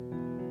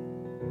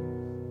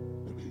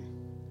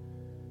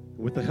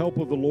With the help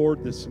of the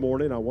Lord this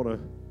morning, I want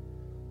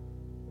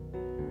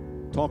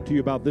to talk to you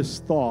about this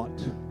thought,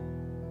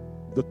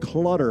 the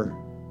clutter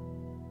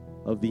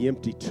of the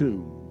empty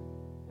tomb.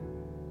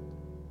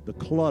 The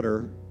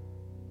clutter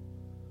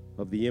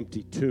of the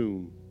empty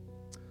tomb.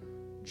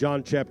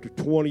 John chapter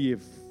 20,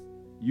 if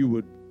you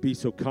would be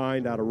so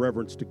kind, out of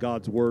reverence to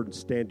God's word, and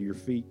stand to your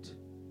feet.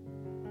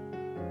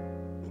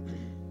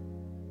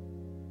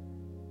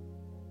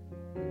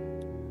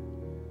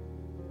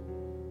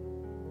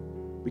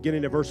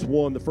 Beginning at verse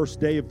 1, the first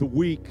day of the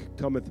week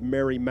cometh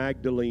Mary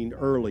Magdalene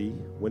early,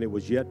 when it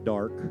was yet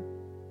dark,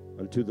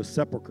 unto the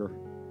sepulchre,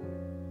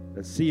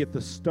 and seeth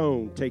the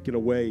stone taken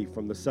away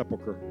from the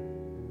sepulchre.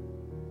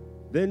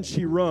 Then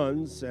she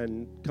runs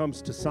and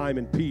comes to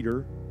Simon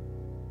Peter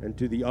and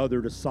to the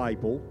other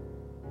disciple,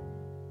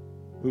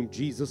 whom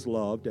Jesus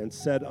loved, and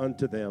said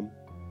unto them,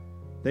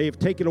 They have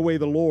taken away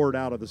the Lord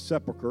out of the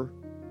sepulchre,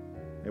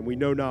 and we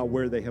know not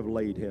where they have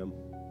laid him.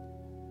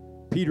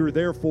 Peter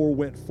therefore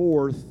went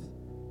forth,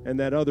 and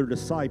that other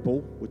disciple,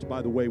 which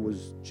by the way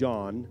was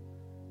John,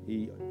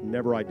 he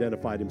never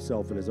identified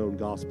himself in his own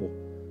gospel.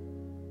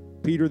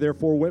 Peter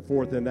therefore went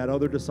forth, and that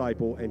other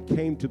disciple, and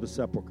came to the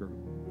sepulchre.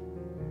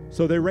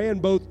 So they ran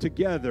both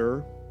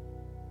together,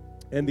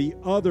 and the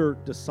other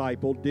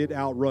disciple did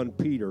outrun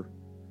Peter,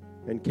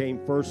 and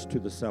came first to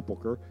the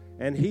sepulchre.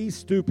 And he,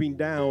 stooping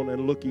down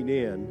and looking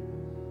in,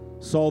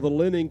 saw the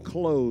linen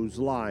clothes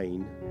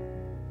lying,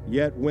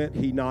 yet went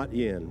he not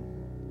in.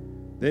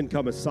 Then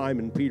cometh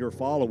Simon Peter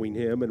following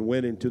him, and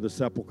went into the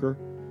sepulchre,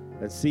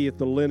 and seeth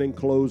the linen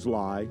clothes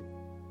lie,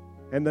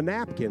 and the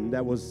napkin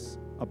that was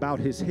about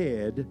his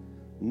head,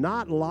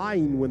 not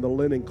lying when the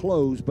linen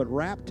clothes, but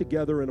wrapped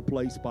together in a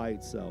place by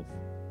itself.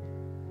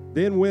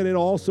 Then went in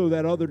also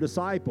that other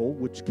disciple,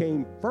 which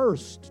came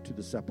first to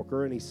the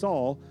sepulchre, and he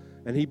saw,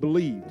 and he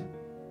believed.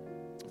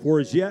 For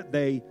as yet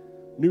they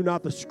knew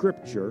not the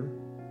scripture,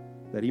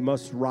 that he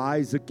must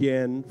rise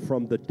again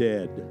from the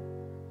dead.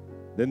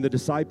 Then the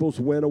disciples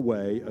went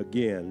away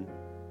again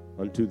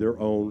unto their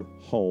own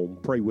home.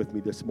 Pray with me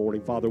this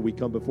morning. Father, we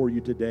come before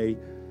you today.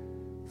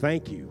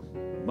 Thank you,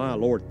 my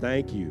Lord,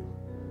 thank you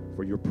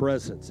for your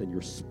presence and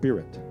your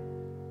spirit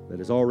that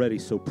is already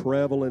so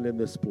prevalent in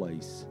this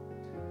place.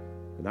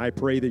 And I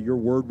pray that your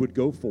word would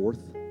go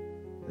forth,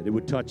 that it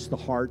would touch the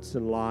hearts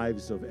and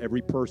lives of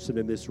every person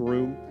in this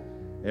room,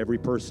 every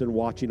person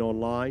watching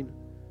online.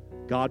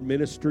 God,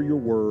 minister your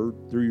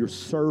word through your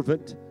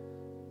servant,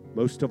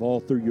 most of all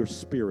through your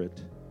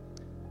Spirit.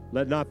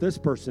 Let not this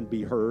person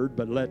be heard,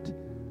 but let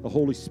the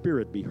Holy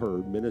Spirit be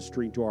heard,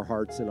 ministering to our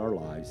hearts and our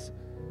lives.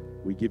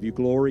 We give you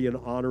glory and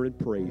honor and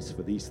praise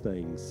for these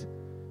things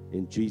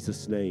in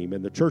Jesus' name.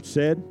 And the church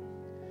said,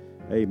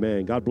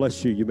 amen. God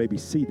bless you. You may be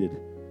seated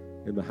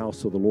in the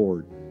house of the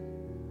Lord.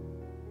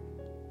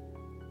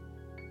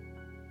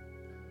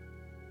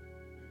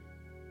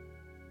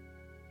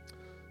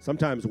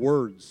 Sometimes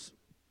words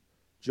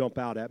jump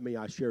out at me.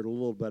 I shared a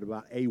little bit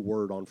about a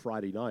word on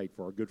Friday night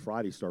for our Good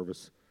Friday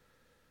service.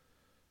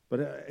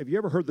 But have you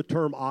ever heard the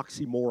term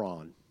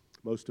oxymoron?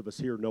 Most of us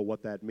here know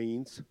what that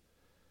means.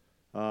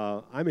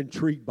 I'm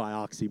intrigued by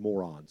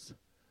oxymorons.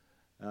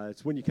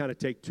 It's when you kind of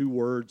take two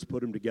words,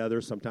 put them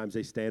together. Sometimes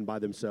they stand by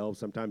themselves.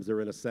 Sometimes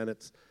they're in a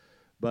sentence.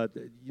 But,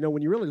 you know,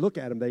 when you really look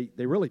at them,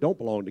 they really don't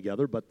belong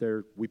together, but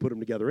we put them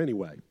together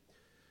anyway.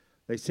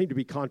 They seem to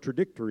be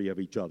contradictory of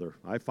each other.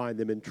 I find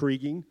them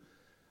intriguing.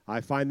 I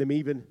find them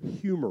even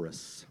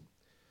humorous.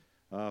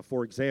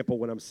 For example,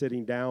 when I'm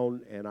sitting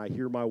down and I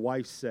hear my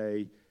wife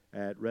say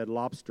at Red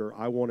Lobster,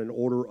 I want an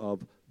order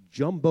of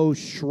jumbo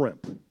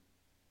shrimp.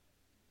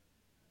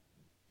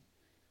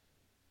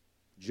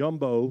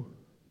 Jumbo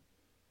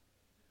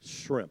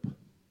shrimp.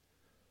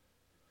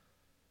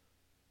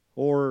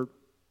 Or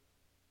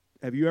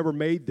have you ever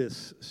made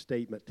this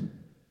statement?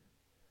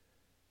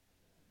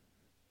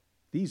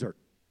 These are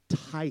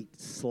tight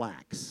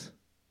slacks.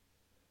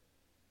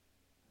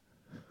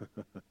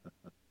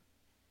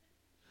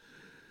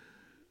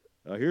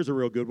 Here's a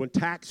real good one.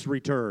 Tax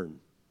return.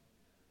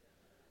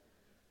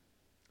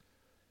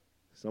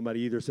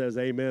 Somebody either says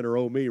amen or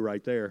oh me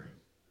right there.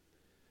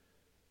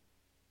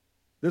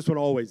 This one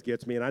always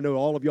gets me, and I know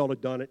all of y'all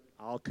have done it.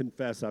 I'll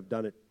confess I've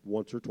done it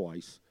once or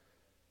twice.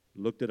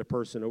 Looked at a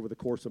person over the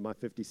course of my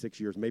 56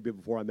 years, maybe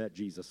before I met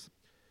Jesus,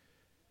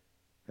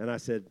 and I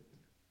said,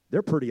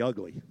 they're pretty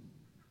ugly.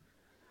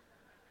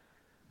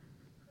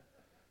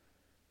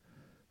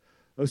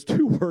 Those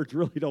two words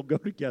really don't go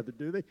together,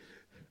 do they?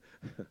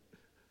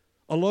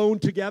 Alone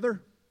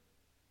together.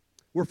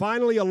 We're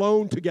finally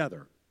alone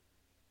together.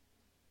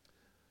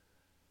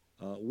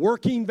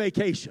 Working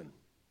vacation.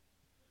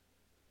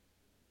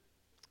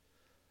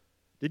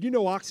 Did you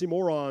know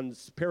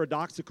oxymorons,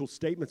 paradoxical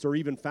statements, are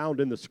even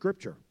found in the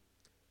Scripture?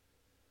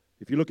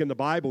 If you look in the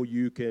Bible,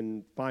 you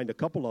can find a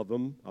couple of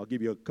them. I'll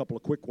give you a couple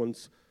of quick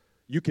ones.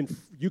 You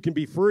can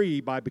be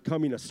free by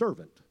becoming a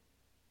servant.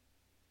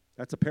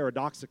 That's a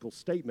paradoxical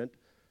statement,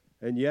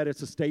 and yet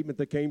it's a statement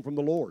that came from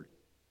the Lord.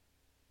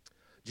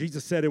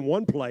 Jesus said in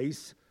one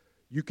place,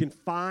 you can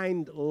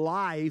find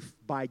life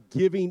by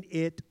giving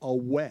it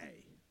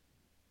away.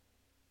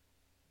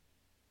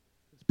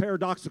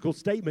 paradoxical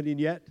statement, and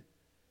yet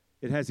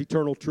it has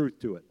eternal truth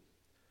to it.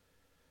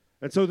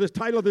 And so the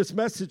title of this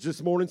message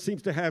this morning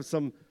seems to have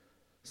some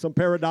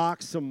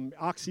paradox, some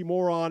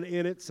oxymoron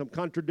in it, some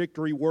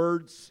contradictory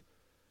words.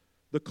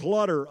 The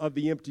clutter of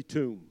the empty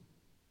tomb.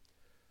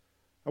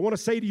 I want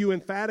to say to you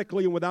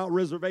emphatically and without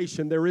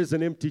reservation, there is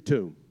an empty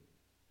tomb.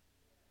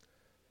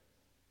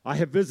 I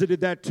have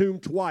visited that tomb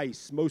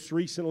twice, most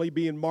recently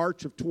being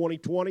March of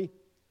 2020,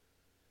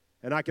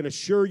 and I can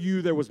assure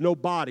you there was no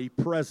body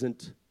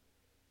present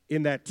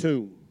in that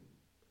tomb.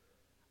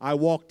 I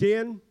walked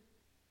in,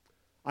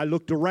 I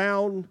looked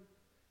around,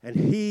 and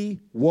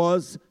he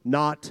was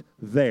not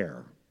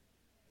there.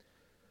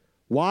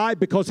 Why?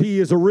 Because he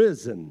is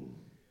arisen,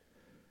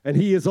 and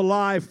he is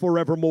alive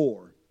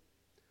forevermore.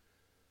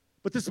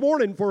 But this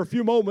morning, for a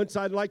few moments,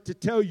 I'd like to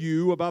tell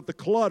you about the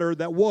clutter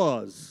that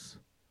was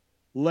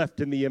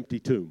left in the empty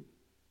tomb.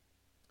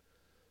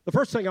 The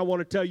first thing I want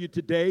to tell you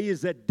today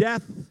is that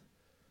death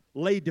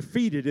lay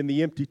defeated in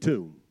the empty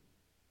tomb.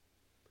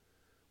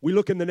 We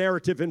look in the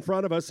narrative in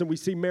front of us and we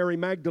see Mary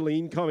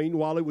Magdalene coming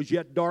while it was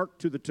yet dark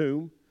to the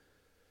tomb.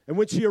 And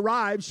when she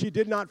arrived, she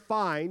did not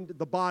find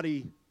the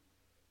body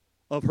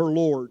of her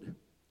Lord.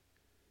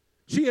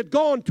 She had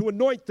gone to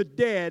anoint the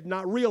dead,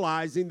 not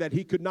realizing that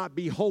he could not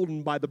be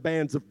holden by the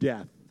bands of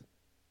death.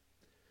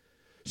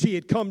 She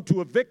had come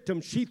to a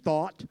victim, she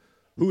thought,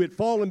 who had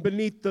fallen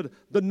beneath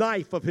the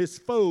knife of his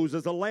foes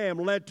as a lamb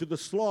led to the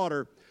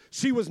slaughter.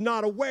 She was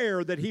not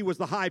aware that he was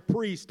the high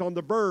priest on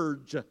the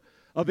verge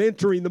of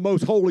entering the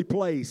most holy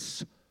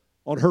place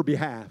on her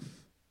behalf.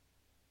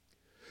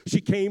 She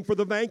came for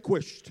the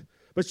vanquished,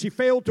 but she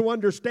failed to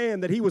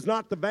understand that he was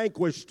not the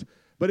vanquished,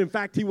 but in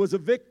fact he was a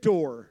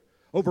victor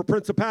over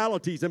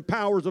principalities and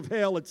powers of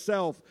hell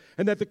itself,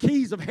 and that the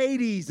keys of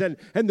Hades and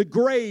the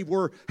grave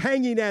were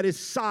hanging at his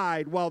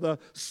side while the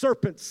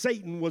serpent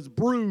Satan was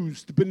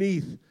bruised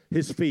beneath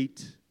his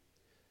feet.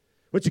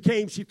 When she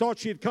came, she thought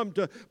she had come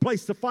to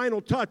place the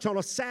final touch on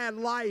a sad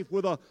life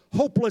with a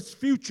hopeless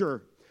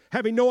future,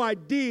 having no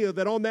idea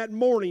that on that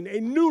morning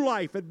a new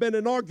life had been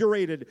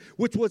inaugurated,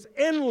 which was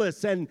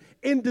endless and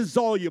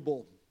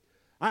indissoluble.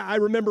 I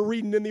remember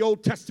reading in the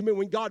Old Testament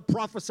when God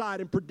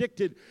prophesied and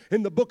predicted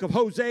in the book of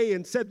Hosea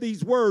and said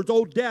these words,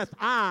 "O death,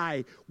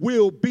 I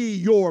will be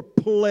your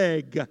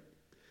plague."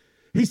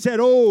 He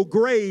said, "O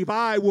grave,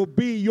 I will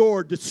be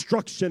your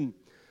destruction."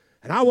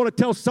 And I want to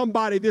tell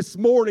somebody this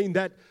morning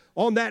that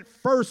on that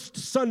first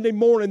Sunday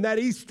morning, that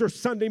Easter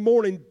Sunday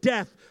morning,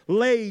 death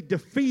lay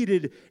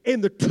defeated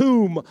in the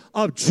tomb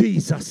of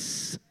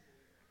Jesus.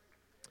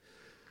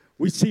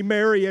 We see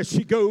Mary as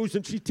she goes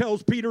and she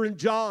tells Peter and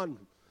John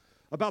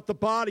about the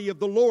body of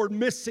the Lord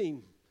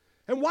missing.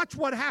 And watch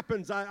what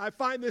happens. I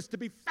find this to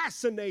be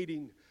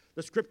fascinating.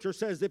 The scripture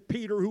says that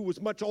Peter, who was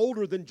much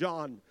older than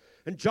John,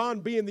 and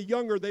John being the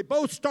younger, they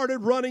both started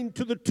running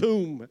to the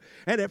tomb.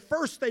 And at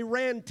first they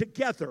ran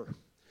together.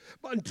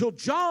 But until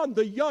John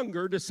the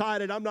younger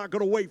decided, I'm not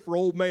going to wait for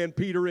old man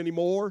Peter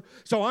anymore,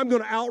 so I'm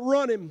going to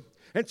outrun him.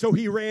 And so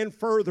he ran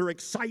further,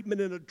 excitement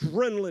and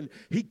adrenaline.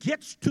 He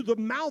gets to the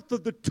mouth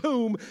of the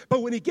tomb,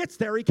 but when he gets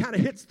there, he kind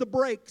of hits the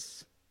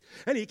brakes.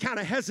 And he kind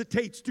of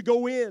hesitates to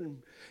go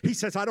in. He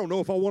says, I don't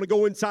know if I want to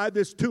go inside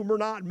this tomb or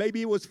not.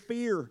 Maybe it was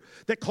fear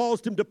that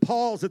caused him to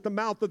pause at the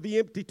mouth of the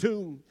empty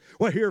tomb.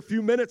 Well, here a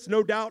few minutes,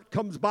 no doubt,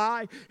 comes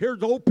by.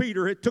 Here's old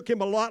Peter. It took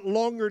him a lot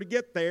longer to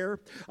get there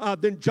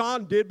than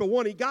John did. But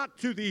when he got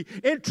to the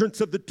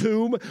entrance of the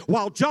tomb,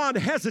 while John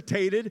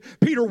hesitated,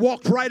 Peter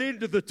walked right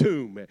into the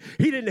tomb.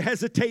 He didn't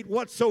hesitate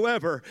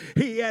whatsoever.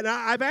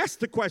 I've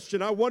asked the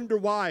question, I wonder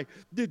why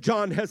did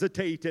John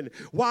hesitate? And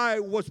why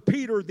was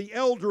Peter, the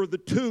elder of the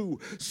two,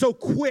 so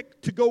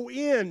quick to go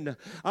in?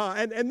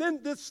 And then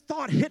this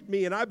thought hit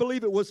me, and I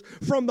believe it was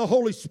from the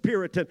Holy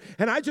Spirit.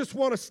 And I just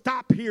want to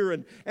stop here,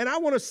 and I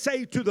want to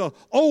say to the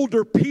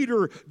older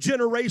Peter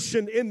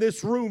generation in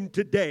this room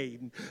today,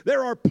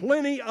 there are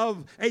plenty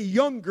of a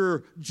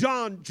younger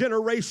John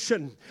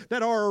generation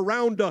that are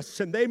around us,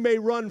 and they may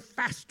run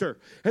faster,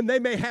 and they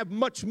may have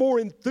much more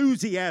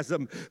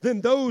enthusiasm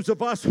than those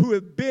of us who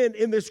have been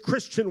in this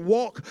Christian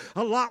walk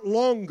a lot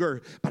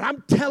longer. But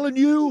I'm telling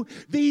you,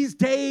 these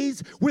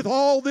days, with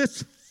all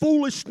this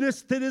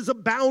foolishness that is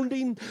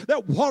abounding,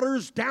 that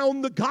waters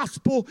down the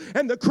gospel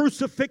and the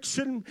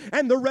crucifixion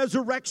and the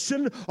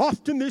resurrection,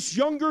 often this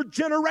younger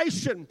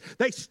generation,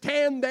 they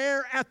stand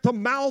there at the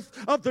mouth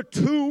of the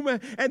tomb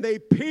and they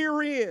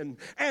peer in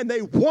and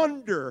they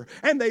wonder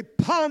and they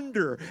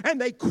ponder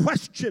and they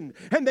question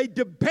and they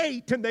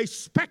debate and they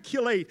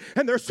speculate,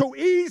 and they're so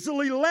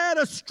easily led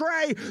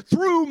astray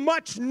through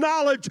much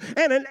knowledge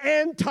and an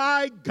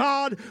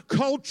anti-God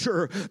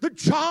culture. The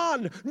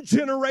John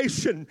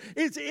generation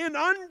is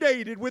inundated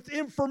with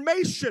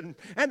information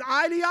and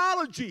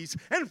ideologies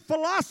and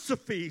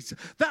philosophies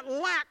that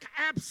lack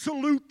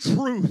absolute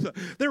truth.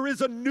 There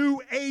is a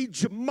new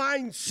age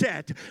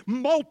mindset,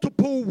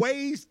 multiple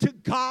ways to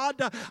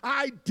God,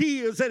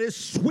 ideas that is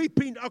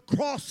sweeping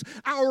across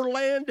our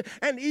land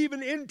and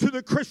even into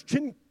the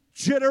Christian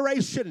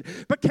generation.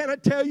 But can I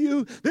tell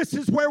you, this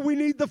is where we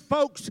need the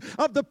folks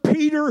of the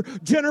Peter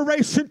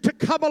generation to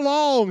come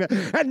along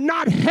and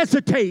not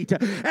hesitate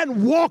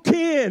and walk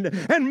in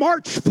and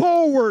march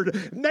forward.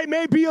 They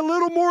may be a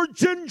little more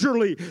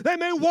gingerly. They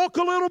may walk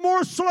a little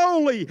more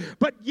slowly,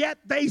 but yet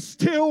they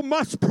still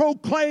must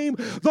proclaim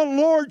the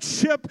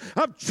lordship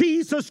of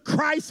Jesus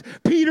Christ.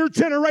 Peter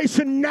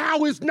generation,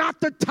 now is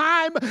not the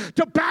time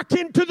to back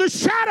into the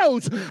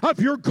shadows of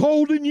your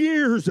golden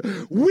years.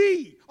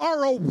 We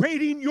are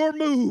awaiting your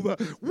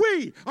move.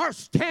 We are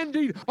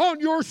standing on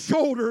your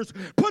shoulders.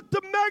 Put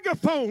the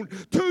megaphone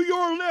to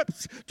your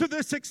lips to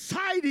this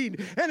exciting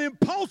and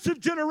impulsive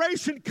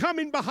generation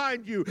coming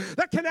behind you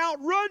that can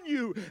outrun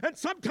you and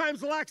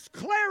sometimes lacks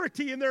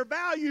clarity in their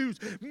values.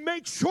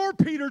 Make sure,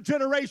 Peter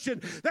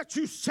generation, that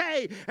you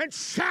say and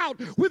shout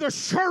with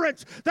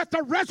assurance that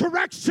the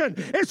resurrection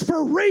is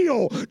for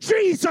real.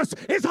 Jesus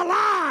is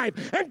alive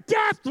and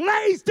death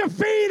lays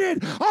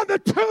defeated on the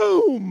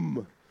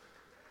tomb.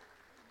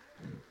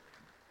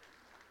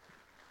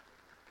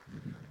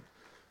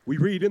 We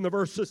read in the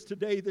verses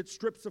today that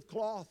strips of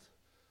cloth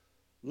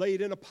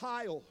laid in a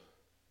pile,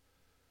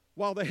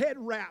 while the head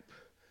wrap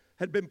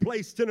had been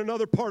placed in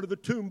another part of the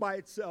tomb by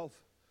itself.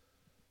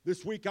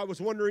 This week I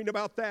was wondering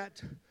about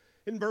that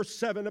in verse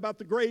 7 about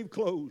the grave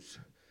clothes.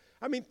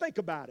 I mean, think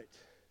about it.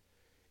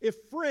 If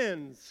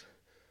friends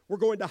were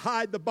going to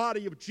hide the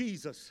body of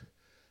Jesus,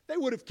 they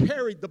would have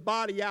carried the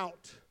body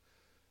out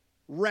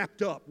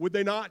wrapped up, would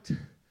they not?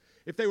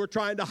 If they were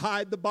trying to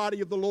hide the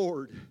body of the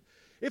Lord.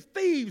 If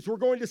thieves were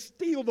going to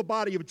steal the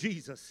body of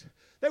Jesus,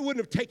 they wouldn't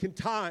have taken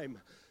time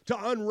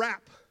to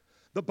unwrap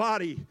the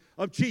body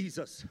of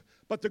Jesus.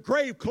 But the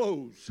grave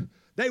clothes,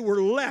 they were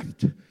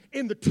left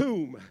in the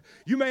tomb.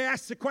 You may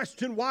ask the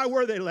question, why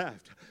were they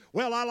left?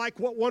 Well, I like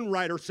what one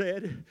writer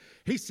said.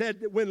 He said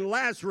that when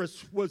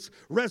Lazarus was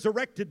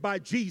resurrected by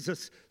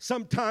Jesus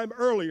sometime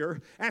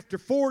earlier, after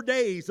 4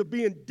 days of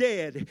being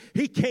dead,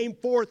 he came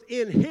forth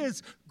in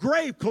his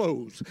grave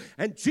clothes.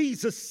 And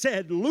Jesus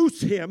said, loose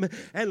him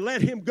and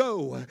let him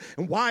go.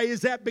 And why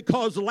is that?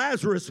 Because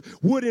Lazarus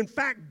would in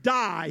fact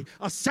die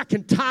a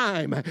second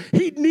time.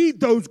 He'd need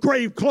those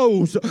grave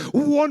clothes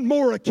one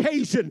more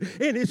occasion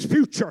in his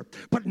future.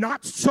 But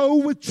not so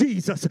with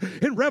Jesus.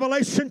 In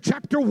Revelation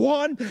chapter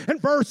 1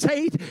 and verse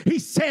 8, he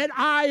said,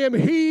 I am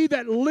he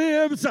that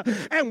lives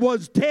and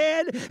was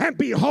dead, and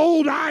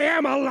behold, I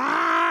am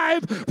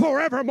alive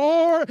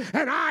forevermore,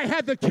 and I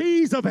have the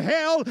keys of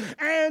hell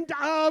and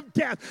of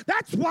death.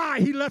 That's why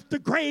he left the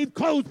grave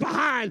clothes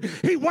behind.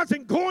 He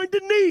wasn't going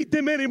to need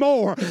them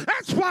anymore.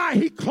 That's why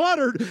he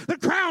cluttered the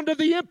ground of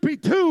the empty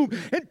tomb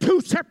in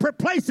 2 separate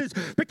places,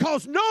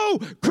 because no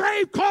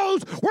grave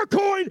clothes were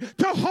going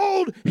to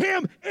hold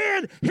him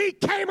in. He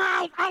came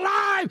out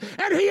alive,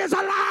 and he is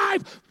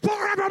alive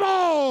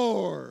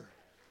forevermore.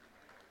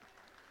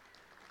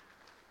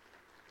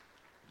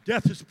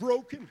 Death is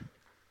broken.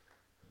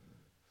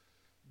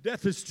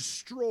 Death is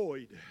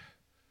destroyed.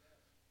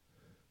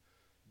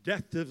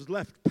 Death is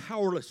left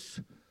powerless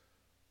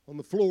on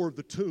the floor of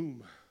the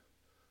tomb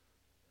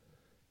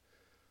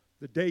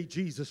the day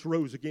Jesus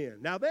rose again.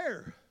 Now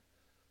there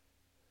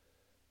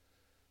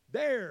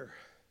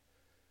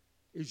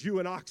is you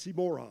an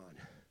oxymoron.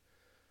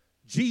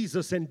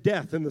 Jesus and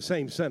death in the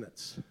same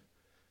sentence.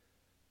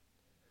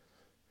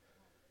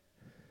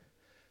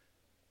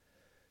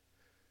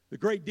 The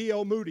great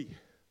D.L. Moody,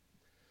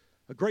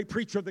 a great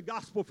preacher of the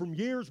gospel from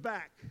years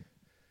back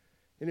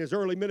in his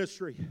early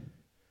ministry,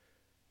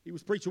 he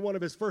was preaching one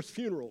of his first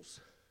funerals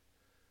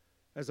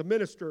as a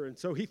minister, and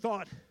so he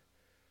thought,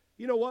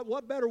 you know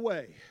what better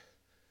way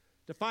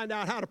to find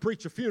out how to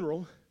preach a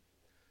funeral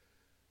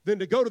than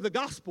to go to the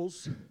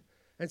Gospels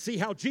and see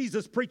how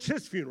Jesus preached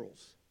his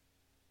funerals.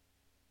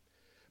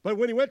 But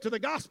when he went to the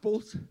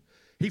Gospels,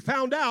 he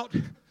found out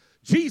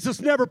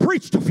Jesus never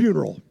preached a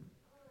funeral.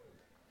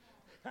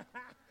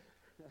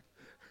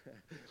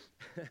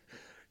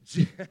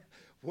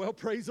 Well,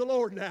 praise the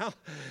Lord now.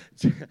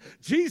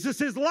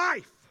 Jesus is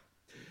life.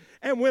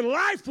 And when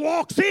life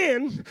walks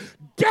in,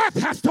 death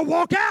has to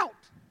walk out.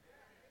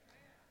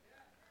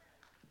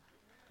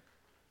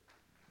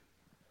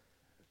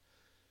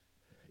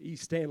 E.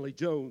 Stanley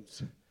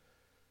Jones,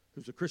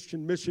 who's a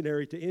Christian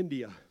missionary to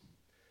India,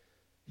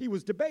 he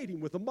was debating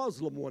with a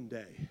Muslim one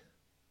day.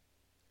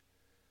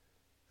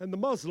 And the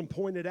Muslim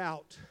pointed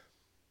out,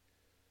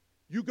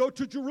 you go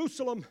to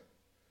Jerusalem,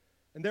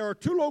 and there are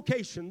 2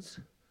 locations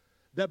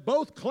that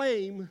both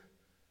claim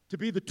to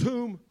be the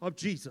tomb of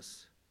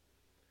Jesus.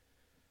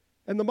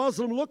 And the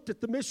Muslim looked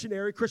at the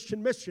missionary,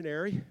 Christian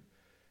missionary,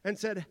 and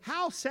said,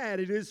 how sad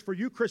it is for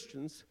you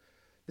Christians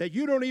that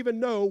you don't even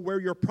know where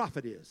your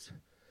prophet is.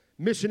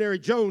 Missionary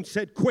Jones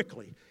said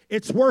quickly,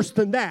 it's worse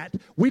than that.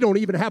 We don't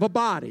even have a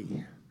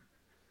body.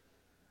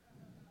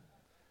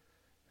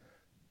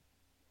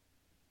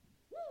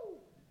 Woo!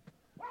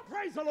 Well,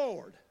 praise the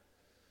Lord.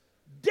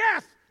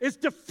 Death is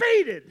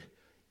defeated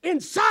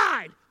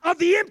inside of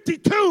the empty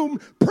tomb.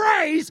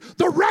 Praise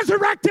the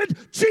resurrected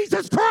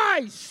Jesus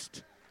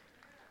Christ.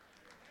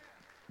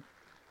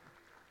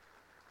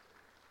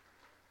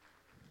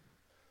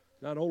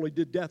 Not only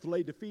did death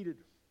lay defeated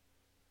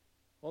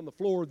on the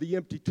floor of the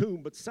empty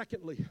tomb, but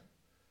secondly,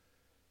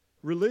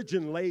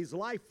 religion lays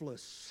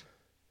lifeless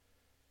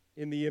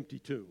in the empty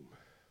tomb.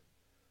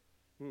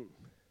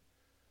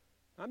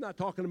 I'm not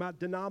talking about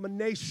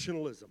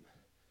denominationalism.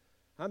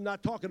 I'm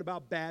not talking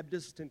about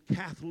Baptist and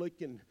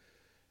Catholic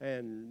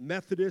and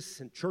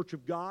Methodist and Church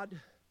of God.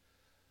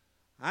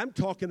 I'm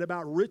talking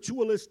about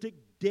ritualistic,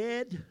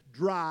 dead,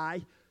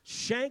 dry,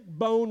 shank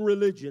bone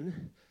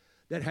religion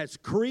that has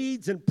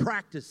creeds and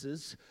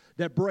practices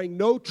that bring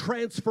no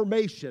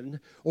transformation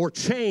or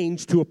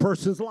change to a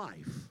person's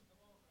life.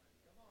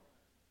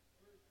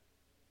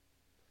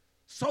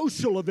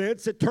 Social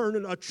events that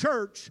turn a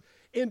church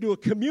into a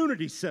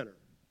community center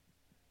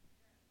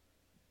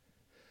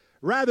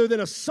rather than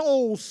a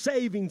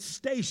soul-saving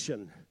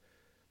station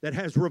that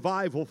has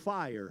revival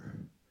fire.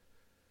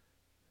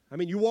 I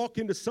mean, you walk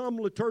into some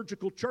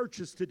liturgical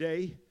churches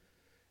today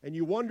and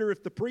you wonder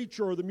if the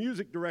preacher or the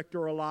music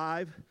director are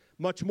alive,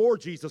 much more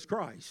Jesus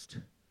Christ.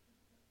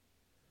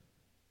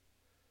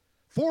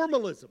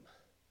 Formalism,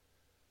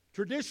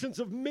 traditions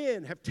of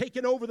men have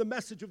taken over the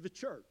message of the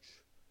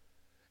church,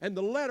 and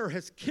the letter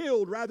has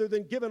killed rather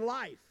than given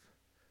life.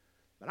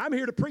 But I'm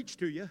here to preach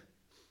to you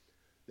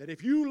that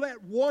if you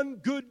let one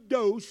good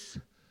dose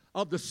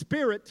of the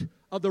Spirit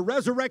of the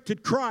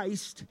resurrected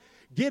Christ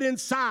get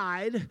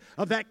inside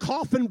of that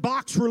coffin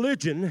box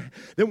religion,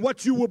 then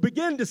what you will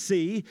begin to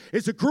see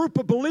is a group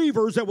of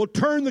believers that will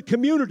turn the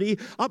community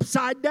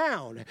upside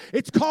down.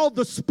 It's called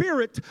the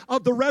Spirit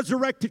of the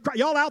resurrected Christ.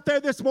 Y'all out there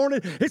this morning,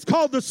 it's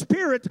called the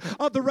Spirit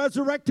of the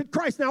resurrected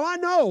Christ. Now, I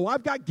know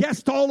I've got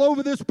guests all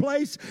over this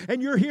place,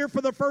 and you're here for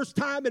the first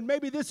time, and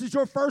maybe this is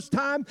your first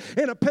time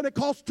in a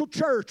Pentecostal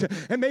church,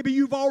 and maybe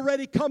you've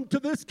already come to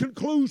this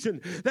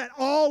conclusion that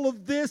all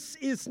of this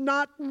is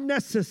not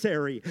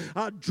necessary.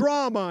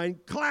 Drama and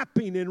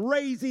clapping and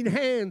raising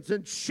hands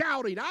and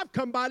shouting. I've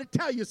come by to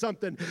tell you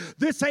something.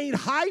 This ain't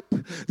hype.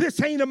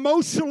 This ain't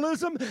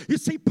emotionalism. You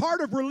see,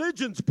 part of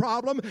religion's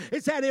problem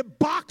is that it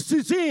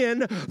boxes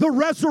in the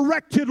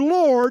resurrected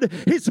Lord,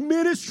 His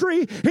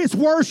ministry, His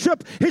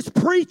worship, His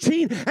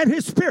preaching, and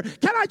His Spirit.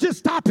 Can I just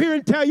stop here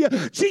and tell you,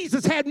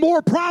 Jesus had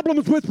more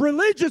problems with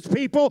religious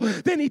people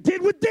than He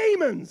did with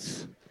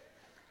demons.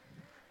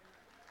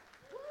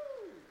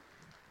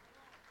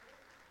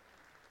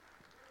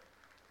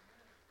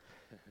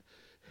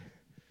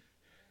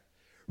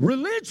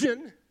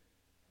 Religion,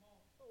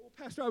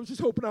 Pastor, I was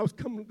just hoping I was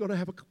going to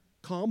have a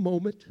calm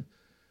moment,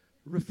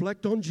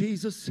 reflect on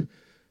Jesus,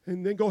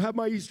 and then go have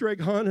my Easter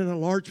egg hunt and a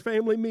large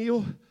family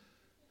meal.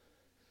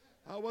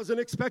 I wasn't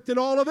expecting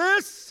all of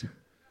this.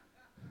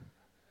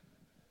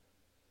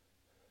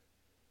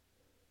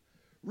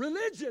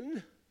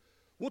 Religion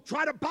will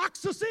try to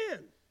box us in.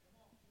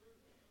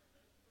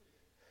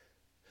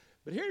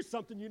 But here's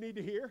something you need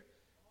to hear.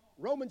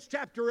 Romans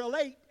chapter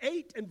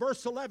 8 and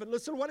verse 11.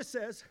 Listen to what it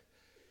says.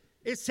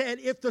 It said,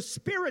 if the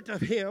Spirit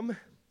of Him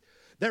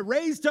that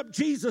raised up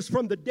Jesus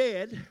from the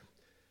dead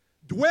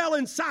dwell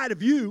inside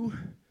of you,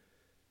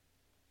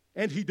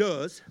 and He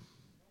does,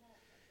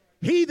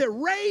 He that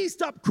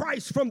raised up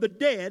Christ from the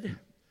dead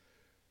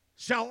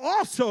shall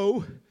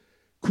also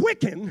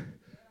quicken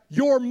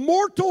your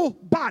mortal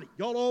body.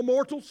 Y'all all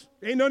mortals?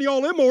 Ain't none of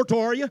y'all immortal,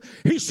 are you?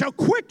 He shall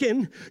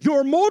quicken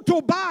your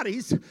mortal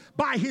bodies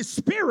by His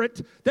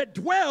Spirit that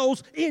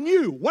dwells in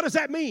you. What does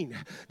that mean?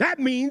 That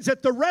means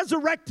that the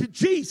resurrected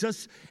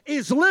Jesus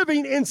is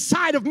living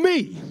inside of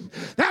me.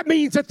 That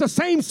means that the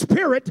same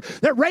Spirit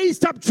that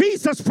raised up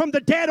Jesus from the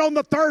dead on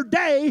the third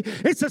day,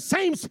 it's the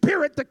same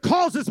Spirit that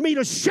causes me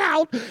to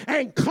shout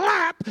and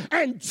clap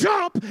and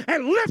jump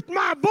and lift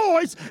my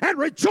voice and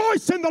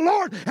rejoice in the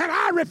Lord, and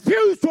I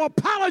refuse to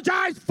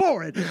apologize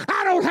for it.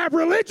 I don't have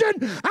religion.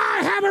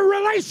 I have a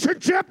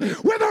relationship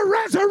with a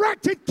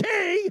resurrected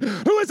King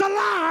who is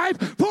alive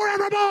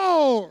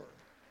forevermore.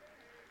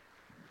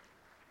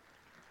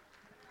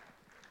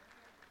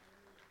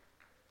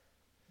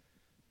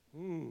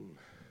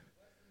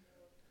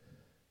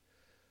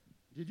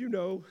 Did you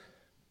know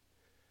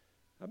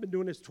I've been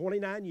doing this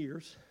 29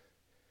 years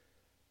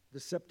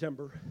this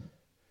September,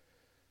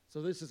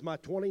 so this is my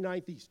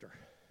 29th Easter.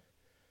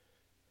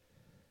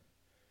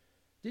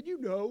 Did you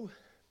know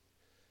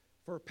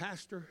for a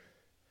pastor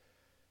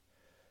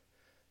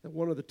that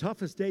one of the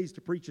toughest days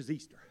to preach is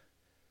Easter?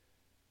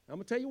 I'm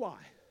going to tell you why.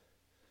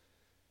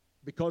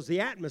 Because the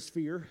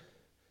atmosphere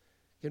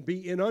can be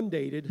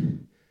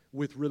inundated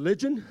with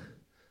religion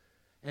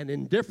and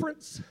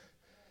indifference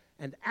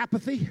and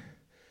apathy,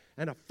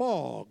 and a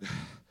fog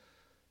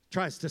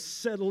tries to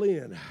settle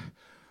in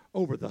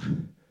over the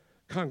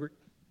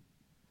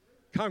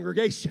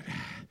congregation.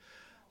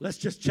 Let's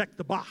just check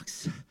the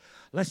box.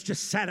 Let's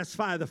just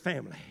satisfy the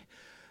family.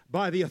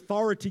 By the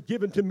authority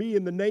given to me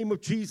in the name of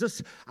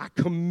Jesus, I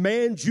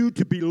command you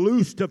to be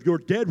loosed of your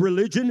dead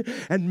religion,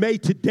 and may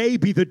today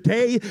be the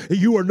day that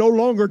you are no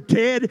longer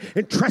dead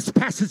in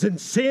trespasses and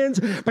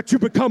sins, but you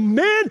become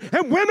men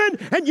and women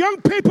and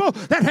young people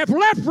that have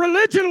left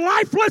religion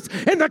lifeless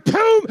in the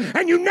tomb,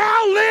 and you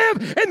now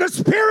live in the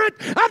Spirit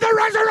of the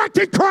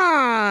resurrected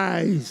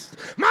Christ.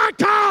 My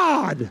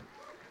God!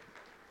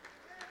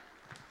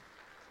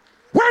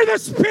 Where the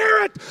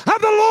Spirit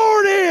of the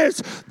Lord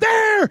is,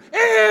 there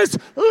is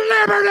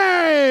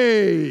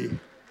liberty.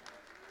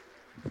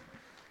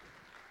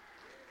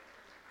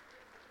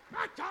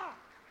 My God.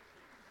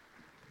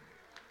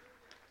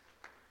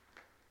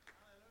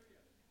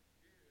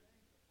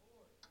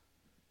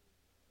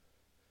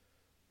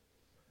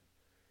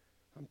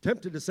 I'm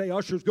tempted to say,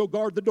 ushers, go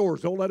guard the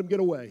doors. Don't let them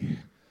get away.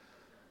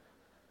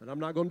 But I'm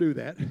not going to do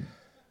that.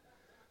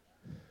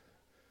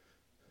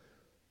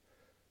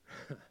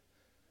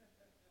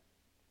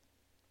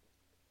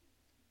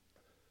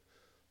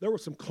 There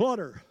was some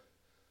clutter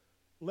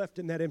left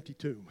in that empty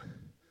tomb.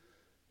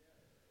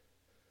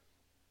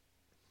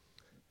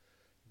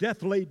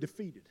 Death lay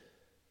defeated.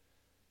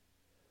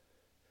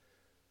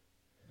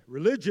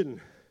 Religion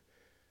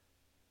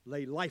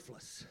lay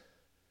lifeless.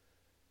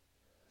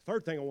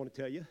 Third thing I want to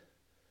tell you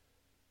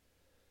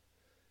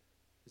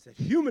is that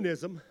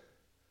humanism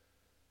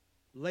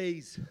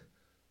lays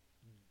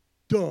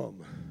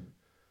dumb.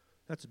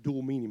 That's a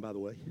dual meaning, by the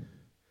way.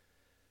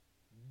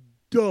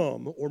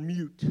 Dumb or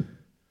mute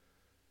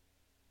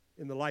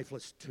in the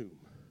lifeless tomb,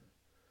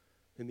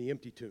 in the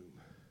empty tomb.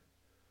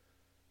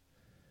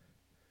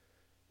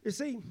 You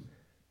see,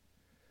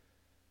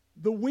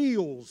 the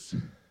wheels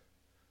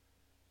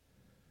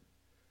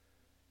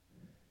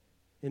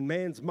in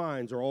man's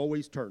minds are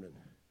always turning,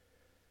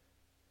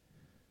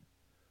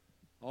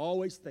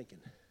 always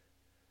thinking,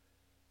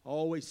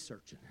 always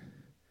searching,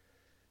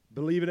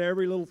 believing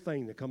every little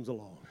thing that comes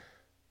along.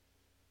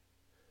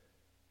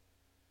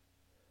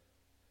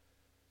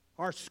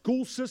 Our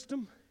school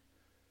system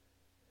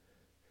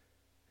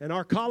and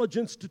our college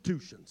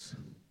institutions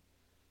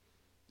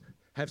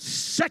have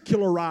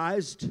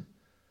secularized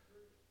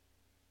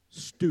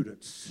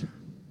students.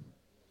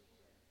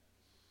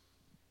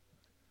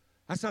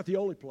 That's not the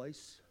only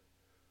place.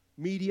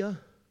 Media,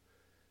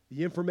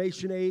 the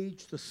information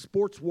age, the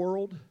sports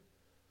world,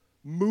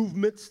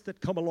 movements that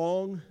come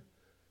along,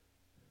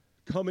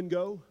 come and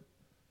go.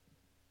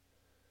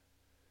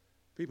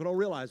 People don't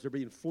realize they're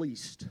being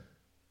fleeced.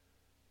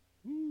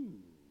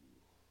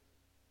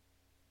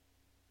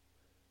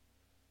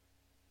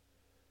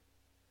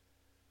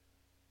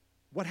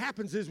 What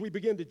happens is we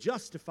begin to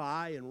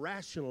justify and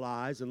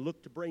rationalize and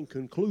look to bring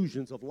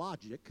conclusions of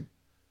logic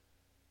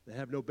that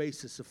have no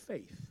basis of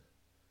faith.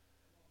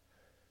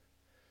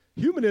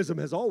 Humanism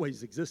has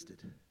always existed.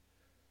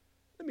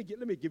 Let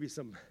me give you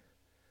some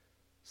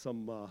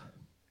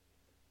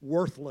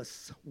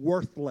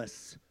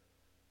worthless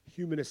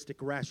humanistic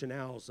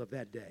rationales of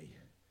that day.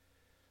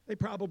 They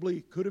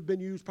probably could have been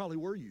used, probably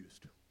were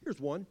used.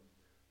 Here's one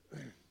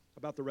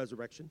about the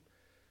resurrection.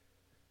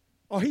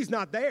 Oh, he's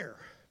not there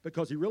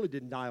because he really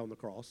didn't die on the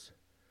cross.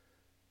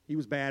 He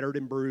was battered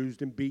and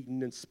bruised and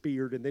beaten and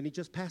speared, and then he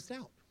just passed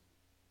out.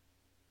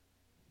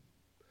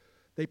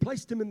 They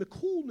placed him in the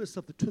coolness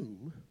of the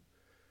tomb,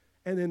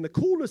 and in the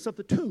coolness of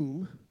the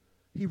tomb,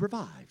 he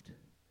revived.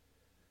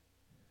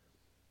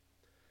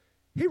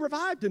 He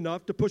revived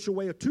enough to push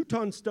away a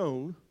 2-ton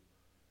stone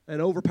and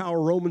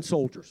overpower Roman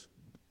soldiers.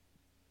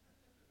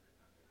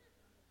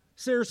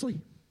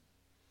 Seriously?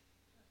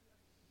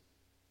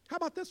 How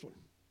about this one?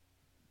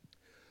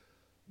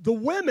 The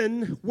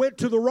women went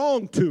to the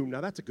wrong tomb.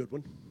 Now, that's a good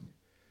one.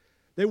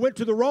 They went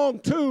to the wrong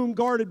tomb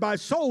guarded by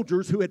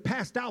soldiers who had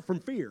passed out from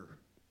fear.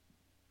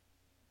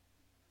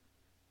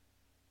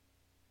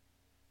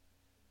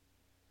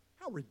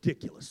 How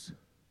ridiculous.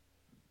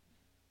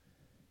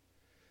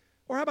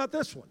 Or how about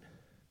this one?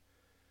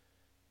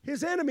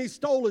 His enemies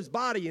stole his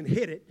body and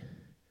hid it.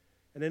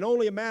 And in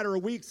only a matter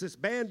of weeks, this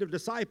band of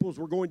disciples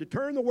were going to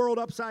turn the world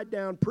upside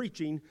down,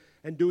 preaching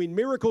and doing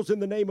miracles in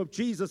the name of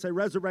Jesus, a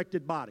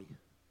resurrected body.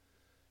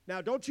 Now,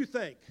 don't you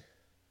think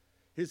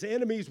his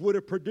enemies would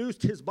have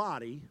produced his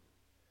body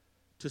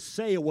to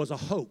say it was a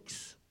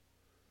hoax?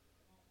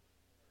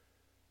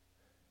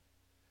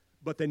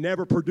 But they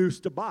never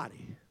produced a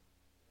body.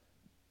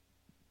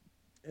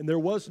 And there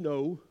was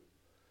no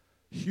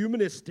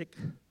humanistic,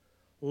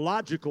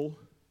 logical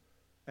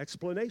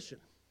explanation.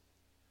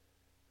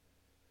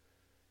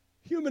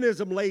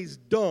 Humanism lays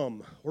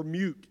dumb or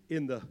mute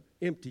in the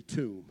empty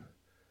tomb.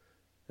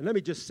 And let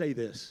me just say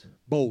this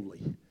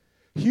boldly.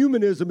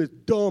 Humanism is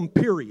dumb,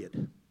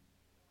 period.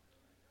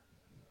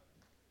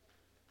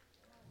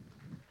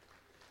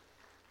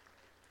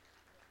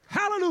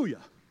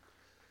 Hallelujah.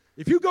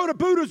 If you go to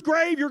Buddha's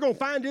grave, you're going to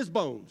find his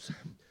bones.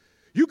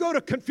 You go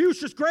to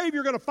Confucius' grave,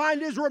 you're going to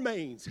find his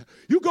remains.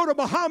 You go to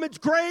Muhammad's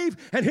grave,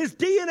 and his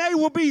DNA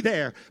will be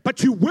there.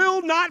 But you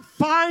will not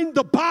find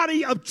the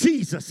body of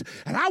Jesus.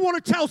 And I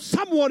want to tell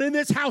someone in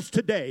this house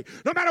today,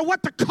 no matter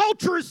what the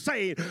culture is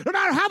saying, no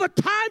matter how the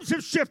times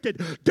have shifted,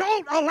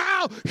 don't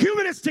allow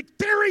humanistic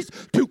theories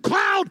to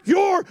cloud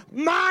your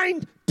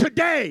mind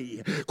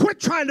today. Quit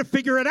trying to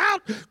figure it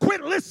out.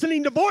 Quit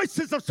listening to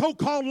voices of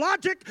so-called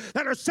logic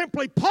that are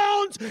simply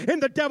pawns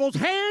in the devil's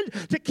hand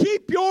to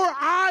keep your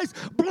eyes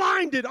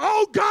blinded.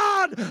 Oh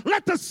God,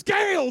 let the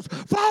scales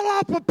fall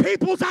off of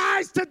people's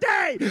eyes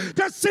today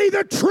to see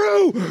the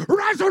true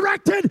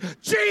resurrected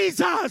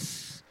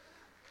Jesus.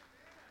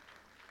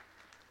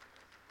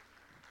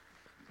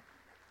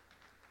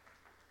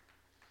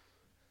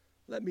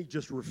 Let me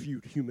just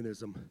refute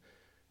humanism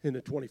in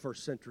the 21st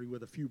century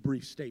with a few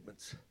brief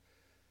statements.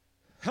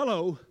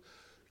 Hello,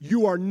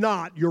 you are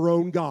not your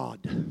own God.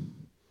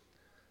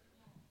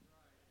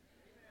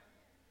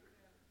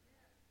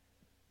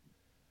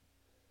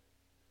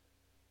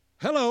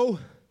 Hello,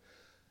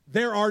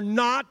 there are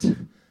not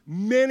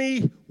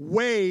many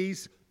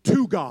ways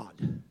to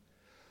God.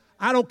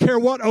 I don't care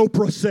what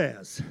Oprah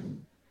says.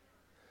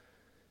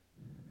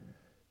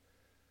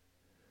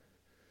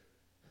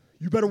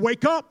 You better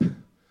wake up.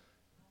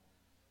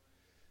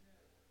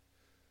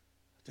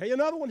 Tell you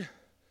another one.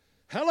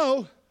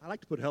 Hello. I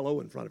like to put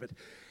hello in front of it.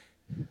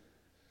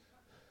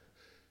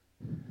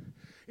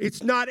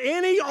 It's not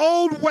any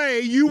old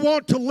way you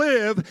want to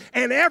live,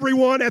 and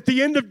everyone at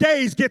the end of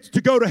days gets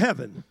to go to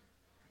heaven.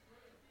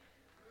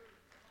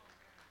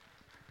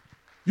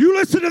 You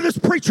listen to this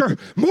preacher.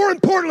 More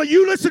importantly,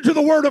 you listen to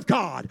the Word of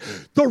God.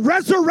 The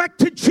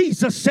resurrected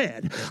Jesus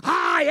said,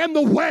 I am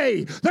the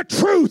way, the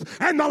truth,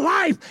 and the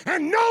life,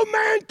 and no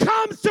man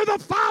comes to the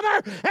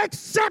Father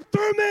except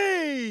through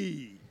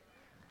me.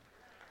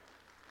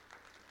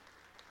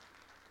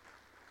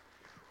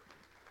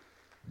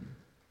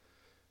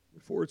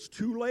 Before it's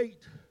too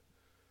late,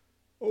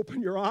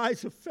 open your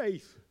eyes of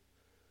faith.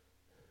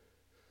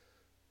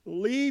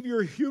 Leave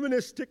your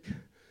humanistic,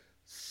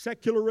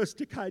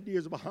 secularistic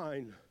ideas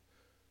behind.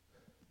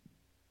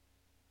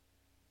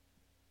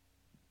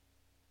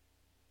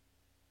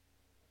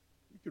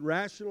 You can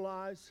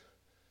rationalize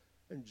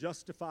and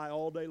justify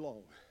all day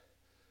long.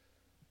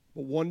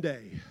 But one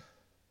day,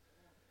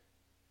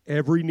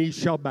 every knee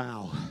shall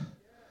bow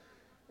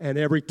and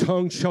every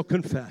tongue shall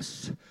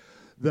confess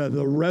that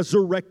the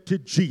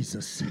resurrected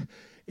Jesus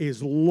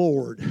is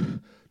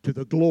Lord to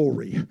the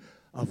glory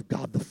of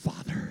God the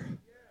Father.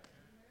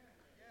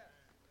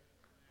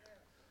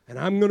 And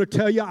I'm going to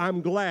tell you,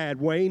 I'm glad,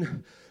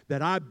 Wayne,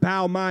 that I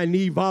bow my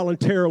knee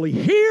voluntarily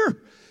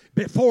here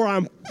before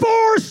I'm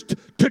forced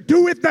to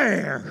do it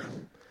there.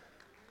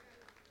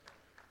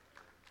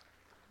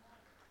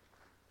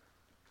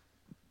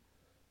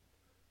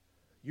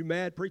 You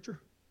mad, preacher?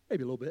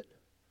 Maybe a little bit.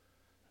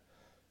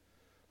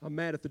 I'm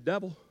mad at the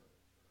devil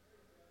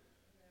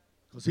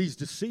because he's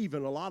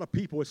deceiving a lot of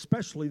people,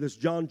 especially this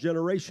John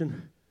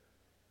generation.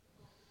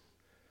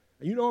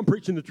 And you know I'm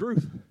preaching the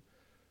truth.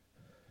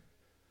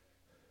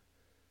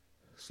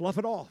 Slough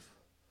it off.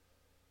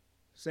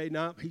 Say,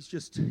 no, he's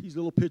a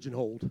little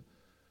pigeonholed.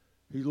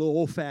 He's a little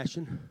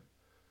old-fashioned.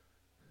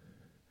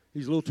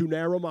 He's a little too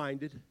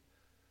narrow-minded.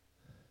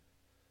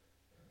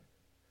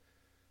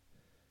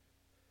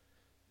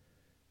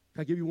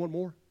 Can I give you one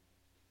more?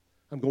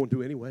 I'm going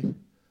to anyway.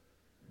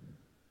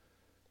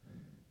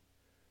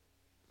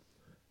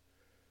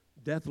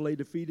 Death lay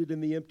defeated in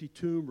the empty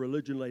tomb.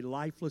 Religion lay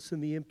lifeless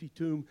in the empty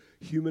tomb.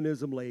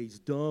 Humanism lays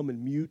dumb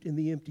and mute in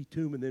the empty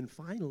tomb. And then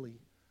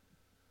finally,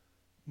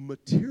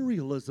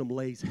 materialism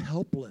lays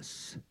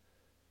helpless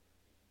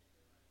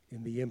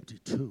in the empty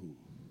tomb.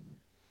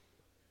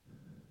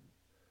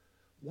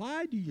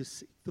 Why do you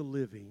seek the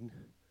living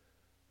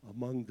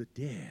among the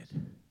dead?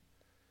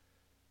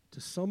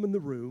 To some in the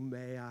room,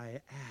 may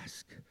I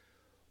ask,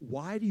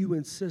 why do you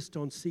insist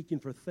on seeking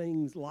for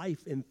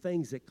life in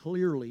things that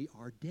clearly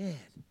are dead?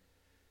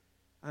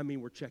 I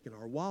mean, we're checking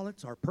our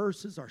wallets, our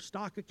purses, our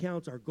stock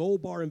accounts, our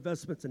gold bar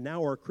investments, and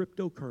now our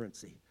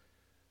cryptocurrency.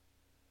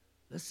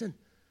 Listen,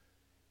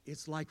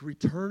 it's like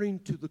returning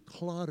to the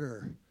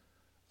clutter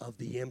of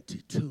the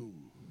empty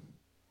tomb.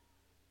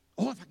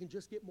 Oh, if I can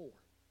just get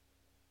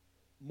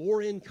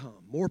more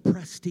income, more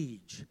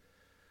prestige,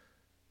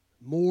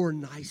 more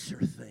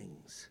nicer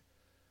things.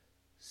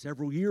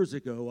 Several years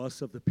ago,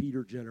 us of the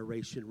Peter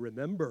generation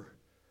remember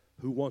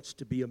Who Wants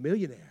to Be a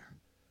Millionaire.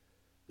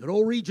 Good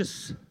old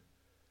Regis.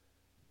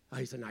 Oh,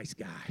 he's a nice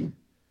guy.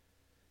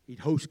 He'd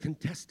host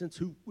contestants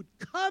who would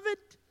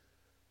covet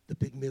the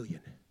big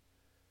million.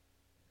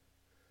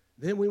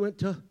 Then we went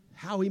to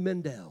Howie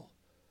Mandel.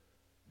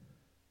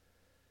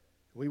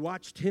 We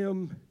watched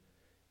him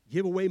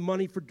give away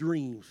money for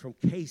dreams from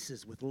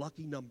cases with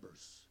lucky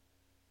numbers.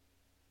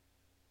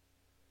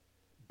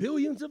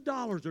 Billions of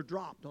dollars are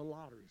dropped on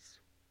lotteries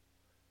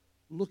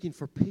looking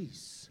for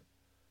peace.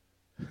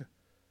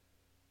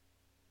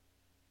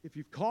 If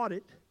you've caught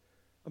it,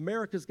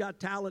 America's Got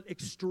Talent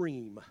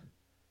Extreme.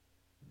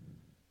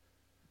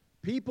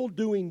 People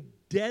doing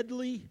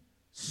deadly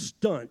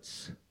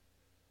stunts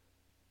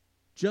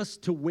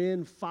just to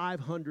win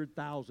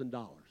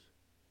 $500,000.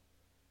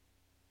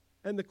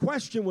 And the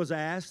question was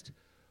asked,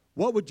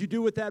 what would you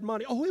do with that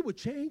money? Oh, it would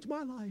change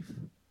my life.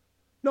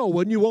 No,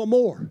 wouldn't you want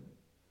more?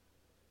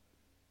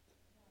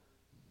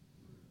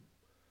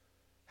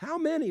 How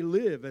many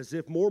live as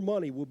if more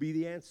money will be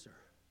the answer?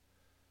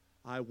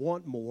 I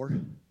want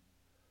more.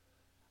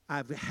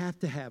 I have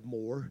to have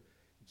more.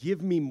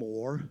 Give me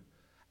more.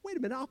 Wait a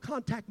minute, I'll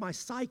contact my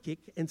psychic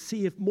and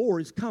see if more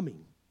is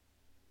coming.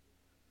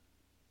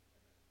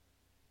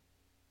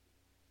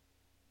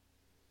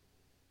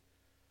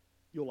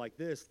 You'll like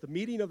this. The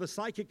meeting of the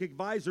psychic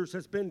advisors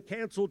has been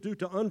canceled due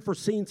to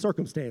unforeseen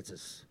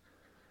circumstances.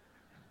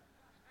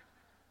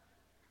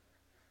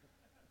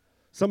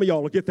 Some of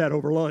y'all will get that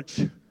over lunch.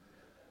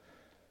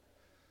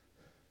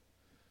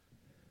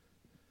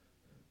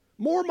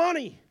 More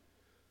money,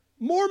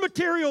 more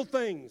material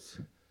things.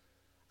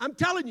 I'm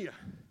telling you,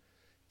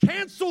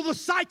 cancel the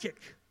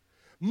psychic.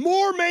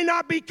 More may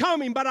not be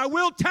coming, but I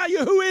will tell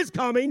you who is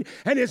coming,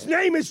 and his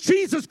name is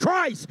Jesus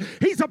Christ.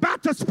 He's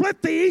about to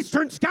split the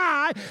eastern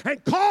sky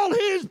and call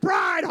his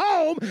bride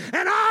home,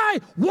 and I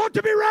want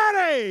to be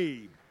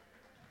ready.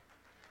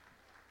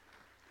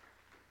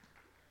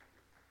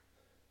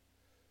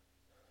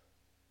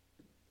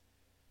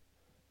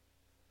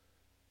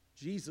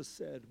 Jesus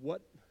said,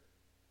 what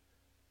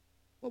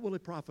will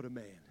it profit a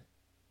man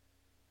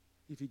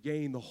if he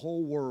gain the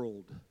whole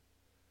world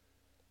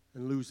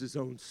and lose his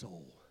own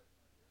soul?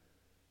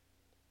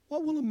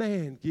 What will a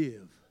man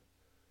give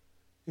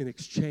in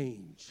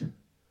exchange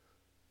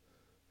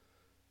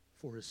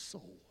for his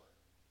soul?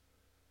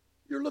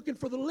 You're looking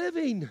for the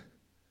living.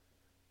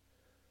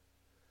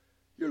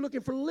 You're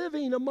looking for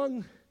living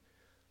among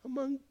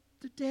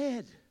the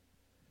dead.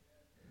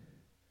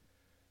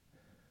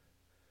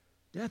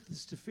 Death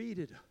is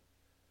defeated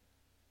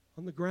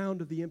on the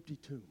ground of the empty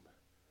tomb.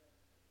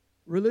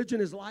 Religion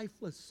is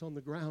lifeless on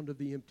the ground of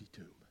the empty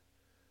tomb.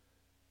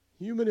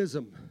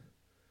 Humanism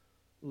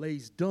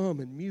lays dumb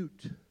and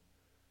mute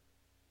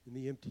in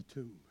the empty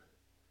tomb.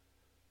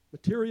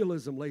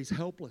 Materialism lays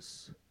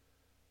helpless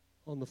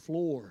on the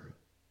floor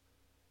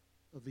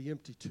of the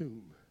empty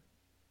tomb.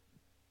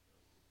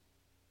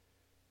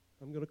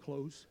 I'm going to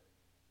close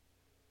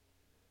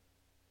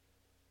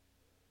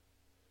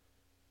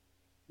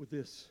with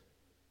this.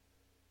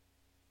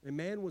 A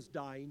man was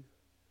dying,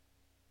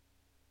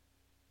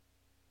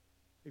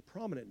 a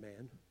prominent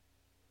man,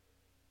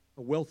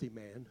 a wealthy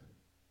man,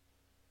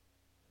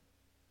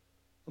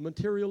 a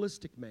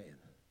materialistic man.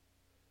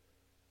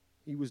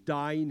 He was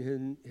dying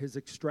in his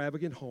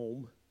extravagant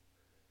home.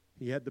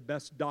 He had the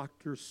best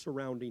doctors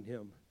surrounding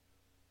him.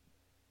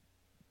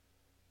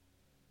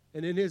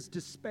 And in his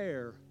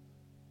despair,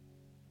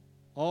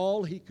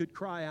 all he could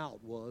cry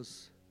out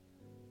was,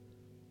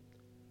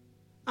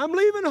 I'm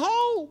leaving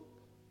home.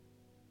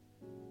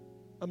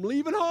 I'm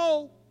leaving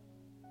home.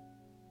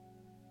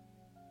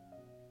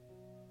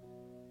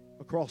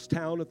 Across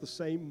town at the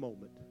same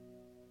moment,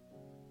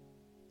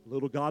 a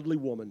little godly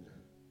woman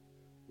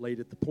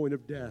laid at the point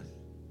of death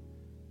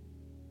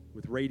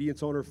with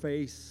radiance on her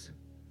face.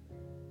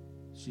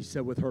 She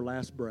said with her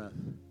last breath,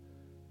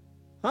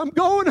 I'm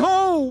going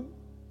home.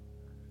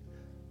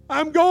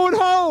 I'm going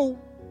home.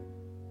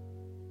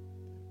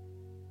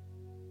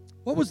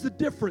 What was the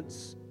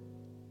difference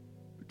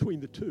between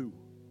the two?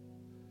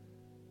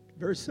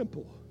 Very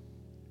simple.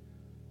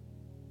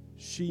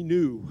 She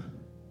knew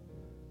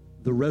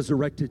the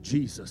resurrected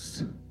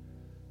Jesus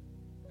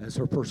as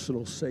her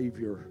personal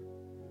Savior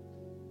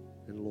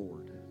and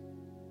Lord.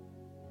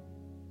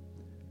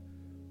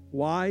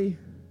 Why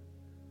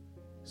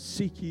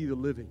seek ye the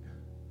living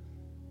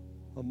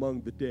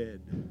among the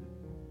dead?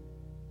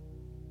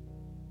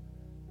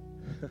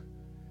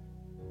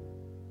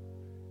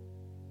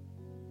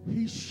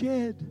 He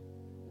shed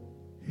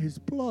his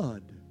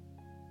blood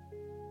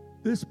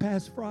this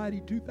past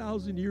Friday,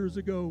 2,000 years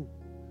ago.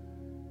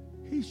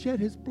 He shed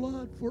his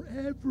blood for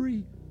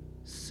every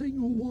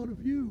single one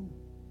of you.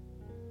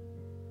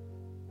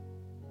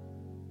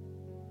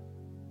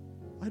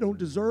 I don't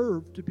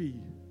deserve to be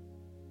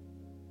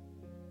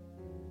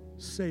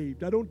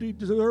saved. I don't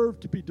deserve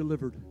to be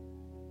delivered.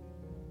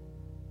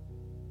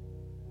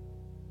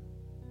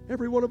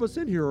 Every one of us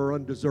in here are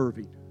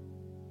undeserving.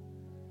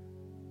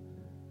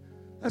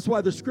 That's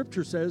why the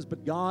scripture says,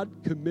 but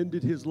God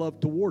commended his love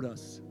toward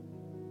us,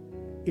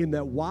 in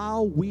that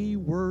while we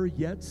were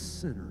yet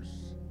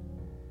sinners,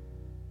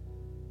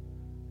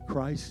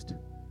 Christ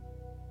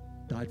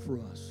died for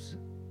us.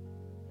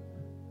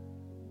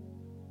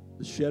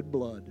 The shed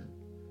blood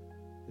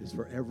is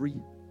for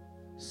every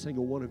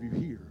single one of you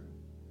here.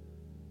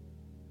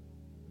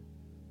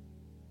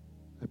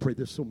 I pray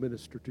this will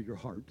minister to your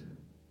heart.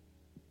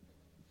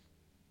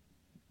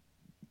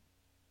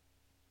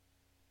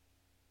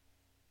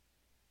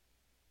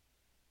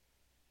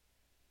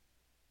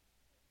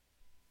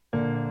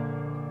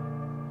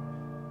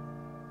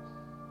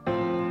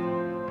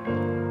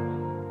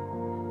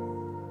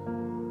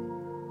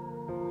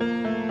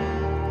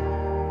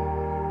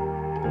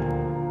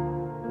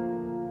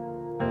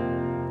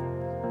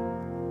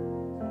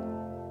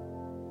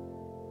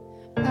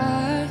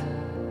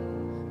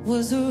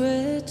 Was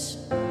rich,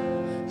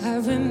 I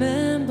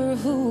remember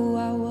who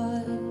I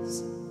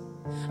was.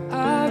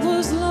 I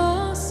was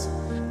lost,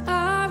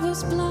 I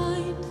was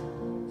blind,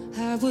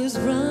 I was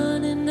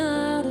running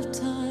out of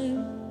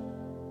time.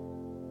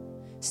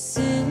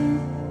 Sin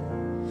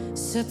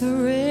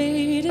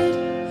separated,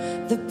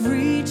 the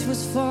breach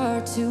was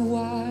far too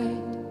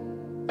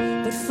wide.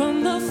 But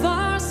from the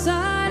far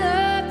side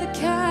of the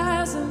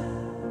chasm,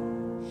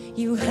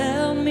 you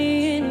held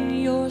me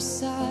in your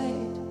sight.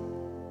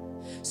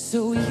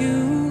 So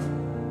you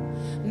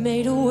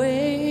made a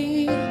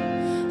way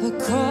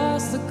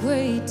across the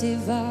great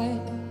divide,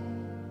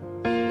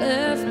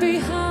 left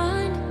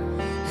behind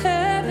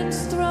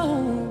heaven's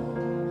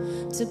throne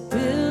to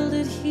build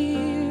it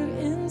here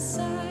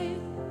inside.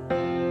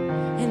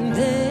 And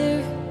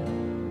there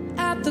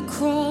at the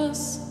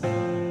cross,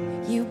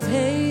 you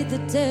paid the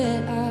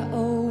debt I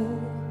owe.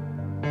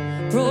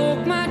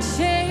 Broke my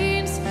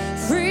chains,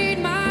 freed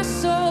my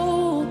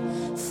soul.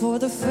 For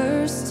the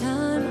first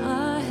time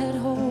I had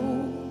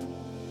hope.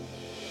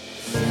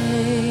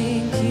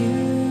 Thank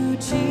you,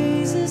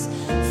 Jesus,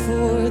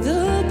 for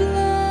the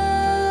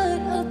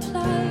blood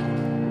applied.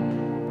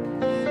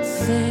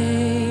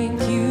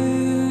 Thank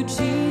you,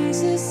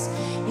 Jesus,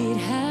 it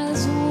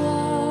has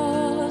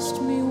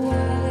washed me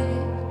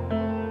white.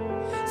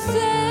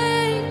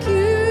 Thank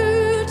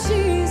you,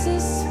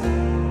 Jesus,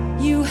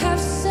 you have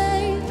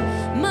saved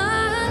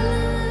my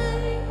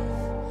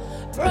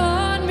life,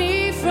 brought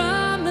me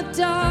from the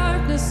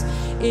darkness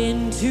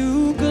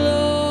into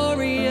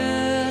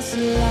glorious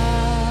light.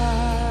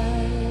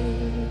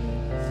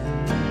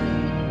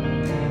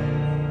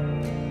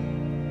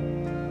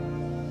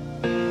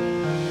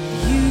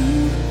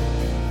 You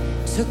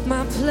took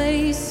my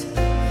place,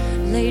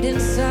 laid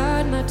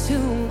inside my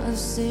tomb of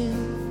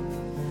sin.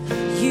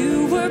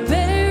 You were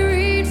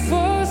buried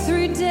for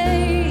 3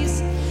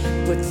 days,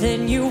 but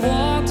then you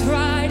walked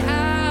right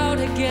out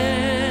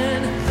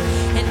again.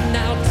 And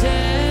now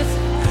death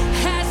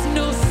has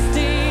no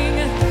sting,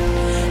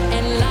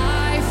 and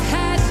life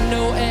has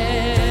no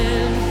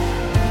end.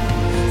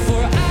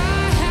 For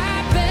I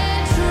have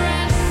been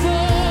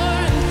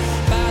transformed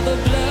by the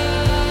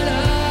blood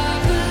of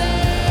the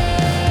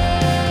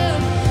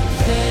Lamb.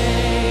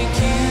 Thank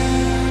you,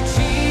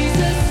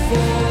 Jesus,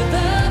 for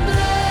the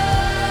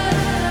blood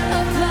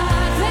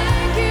applied.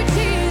 Thank you,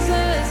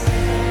 Jesus.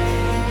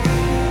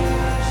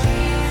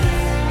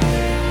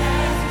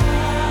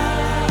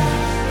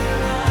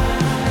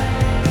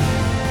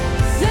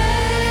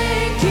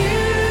 Thank you,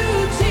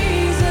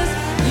 Jesus,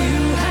 you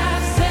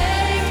have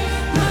saved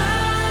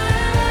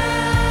my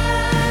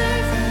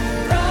life,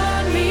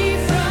 brought me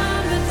from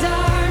the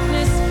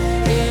darkness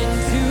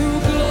into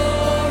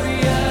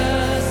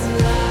glorious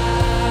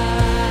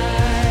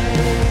light.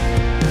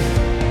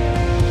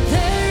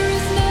 There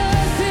is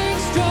nothing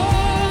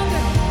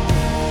stronger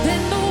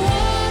than the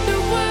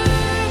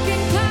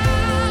wonder-working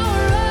power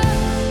of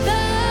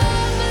the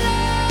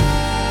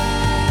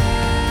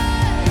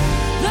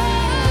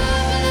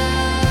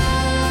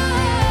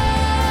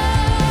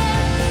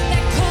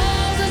that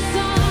calls us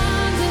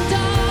sons and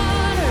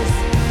daughters.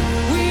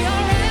 We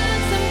are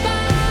ransomed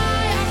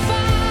by our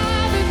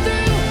Father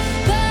through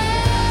the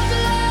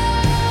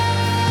blood.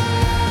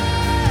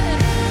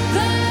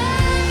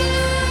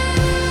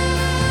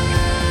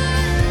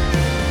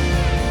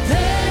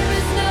 There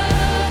is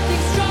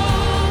nothing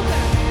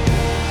stronger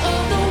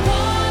of the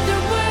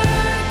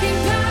wonder-working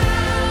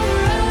power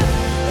of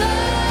the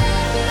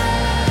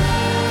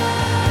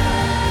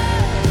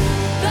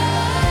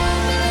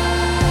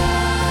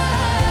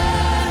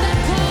that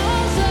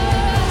calls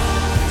us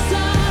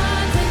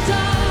sons and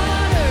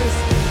daughters.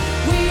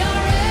 We are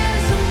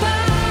ransomed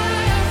by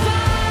our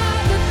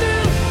Father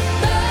through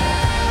the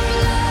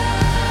blood.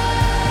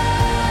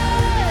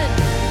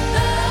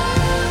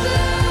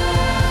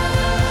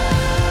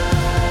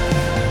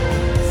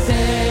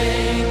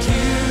 Thank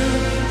you,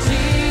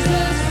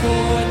 Jesus,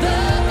 for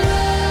the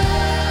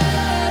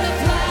blood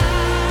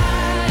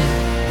applied.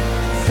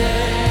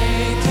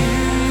 Thank you,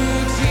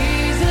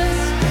 Jesus,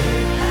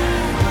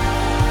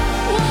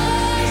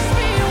 wash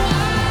me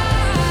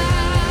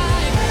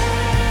white.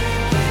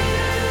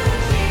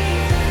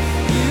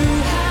 You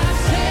have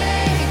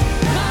saved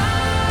my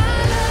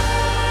life,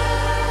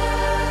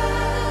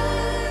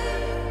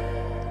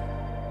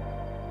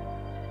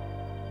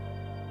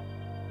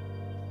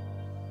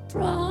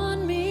 brought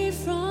me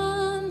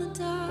from the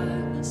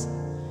darkness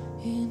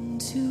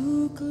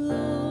into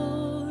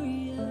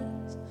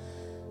glorious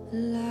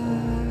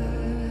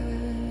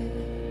light.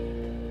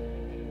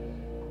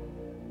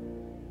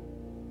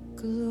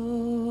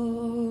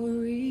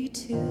 Glory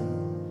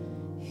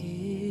to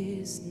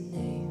his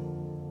name.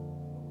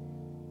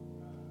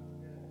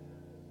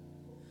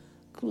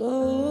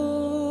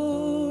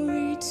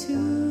 Glory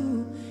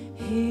to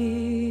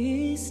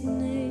his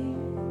name.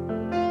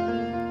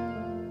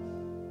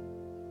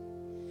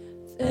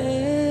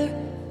 There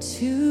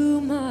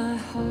to my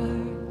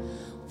heart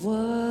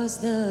was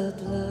the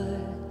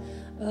blood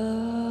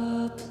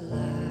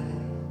applied.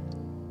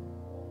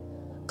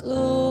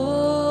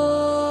 Glory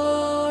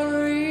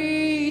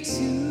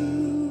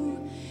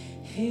to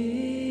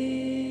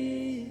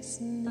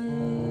his name.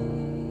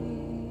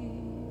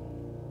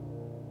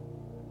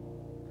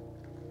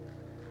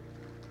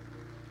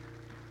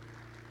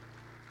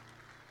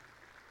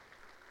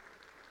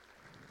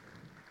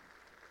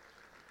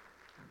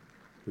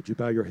 Would you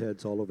bow your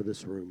heads all over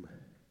this room?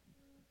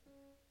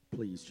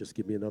 Please, just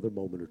give me another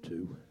moment or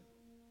two.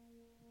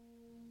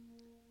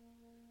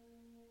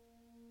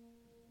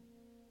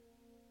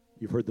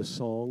 You've heard the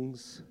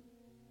songs.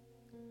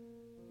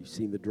 You've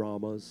seen the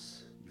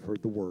dramas. You've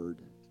heard the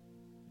word.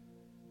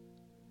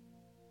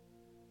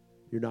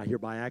 You're not here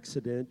by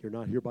accident. You're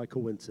not here by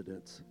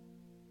coincidence.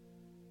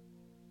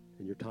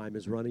 And your time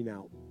is running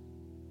out.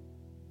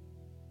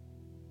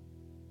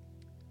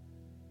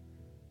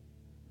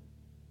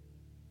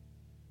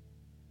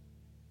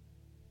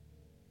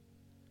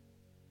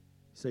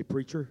 Say,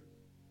 preacher,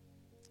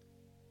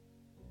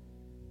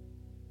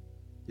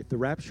 if the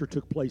rapture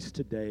took place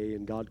today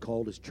and God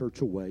called his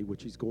church away,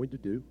 which he's going to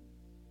do,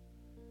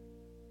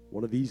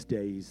 one of these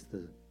days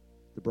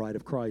the bride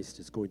of Christ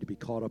is going to be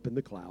caught up in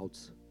the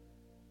clouds.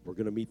 We're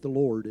going to meet the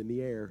Lord in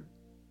the air.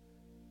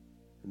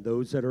 And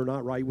those that are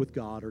not right with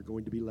God are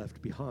going to be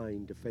left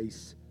behind to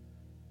face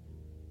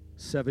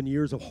 7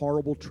 years of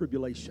horrible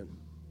tribulation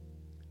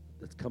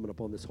that's coming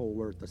upon this whole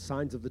earth. The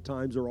signs of the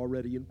times are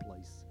already in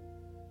place.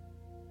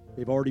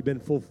 They've already been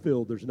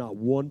fulfilled. There's not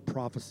one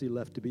prophecy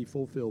left to be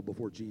fulfilled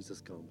before Jesus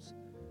comes.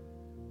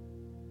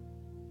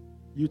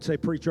 You'd say,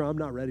 preacher, I'm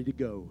not ready to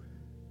go.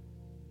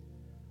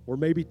 Or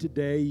maybe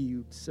today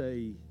you'd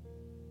say,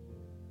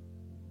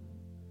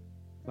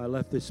 if I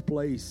left this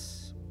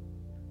place,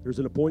 there's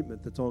an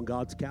appointment that's on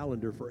God's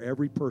calendar for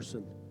every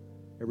person,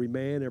 every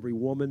man, every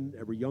woman,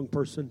 every young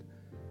person.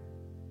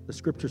 The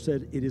scripture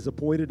said, it is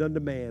appointed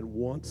unto man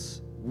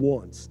once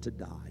to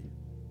die.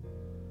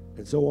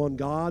 And so on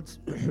God's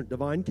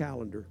divine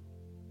calendar,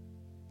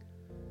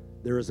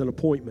 there is an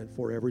appointment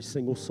for every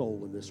single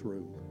soul in this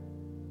room.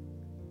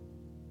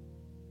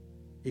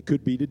 It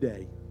could be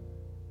today.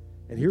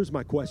 And here's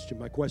my question.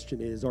 My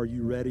question is, are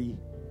you ready?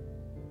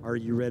 Are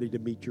you ready to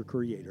meet your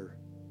Creator?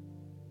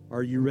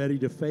 Are you ready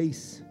to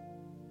face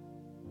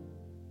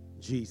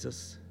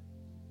Jesus?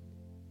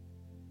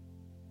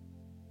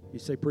 You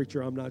say,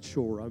 preacher, I'm not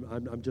sure.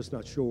 I'm just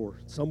not sure.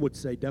 Some would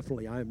say,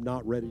 definitely, I am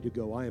not ready to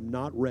go. I am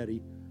not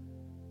ready.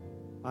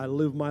 I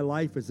live my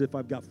life as if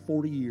I've got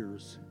 40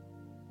 years.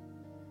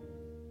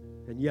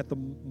 And yet the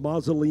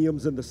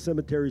mausoleums and the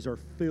cemeteries are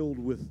filled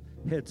with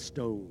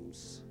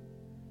headstones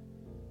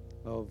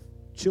of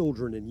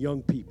children and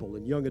young people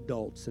and young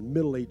adults and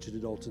middle-aged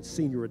adults and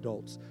senior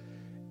adults.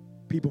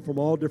 People from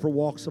all different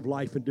walks of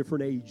life and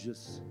different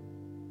ages.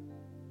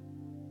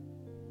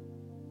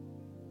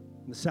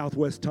 In the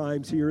Southwest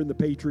Times here, in the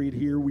Patriot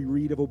here, we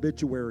read of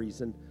obituaries,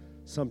 and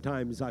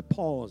sometimes I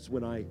pause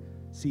when I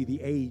see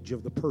the age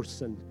of the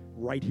person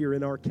right here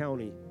in our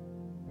county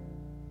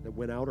that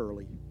went out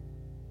early.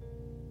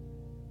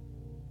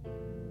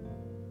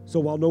 So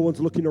while no one's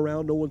looking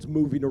around, no one's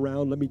moving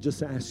around, let me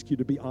just ask you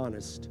to be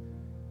honest.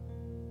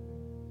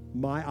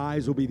 My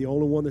eyes will be the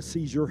only one that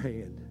sees your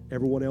hand.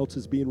 Everyone else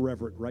is being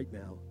reverent right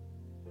now.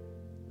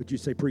 Would you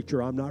say,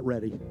 preacher, I'm not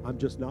ready. I'm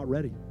just not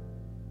ready.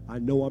 I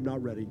know I'm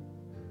not ready.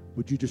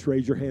 Would you just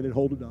raise your hand and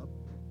hold it up?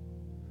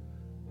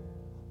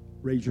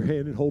 Raise your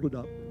hand and hold it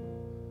up.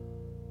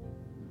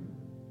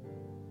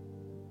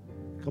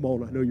 Come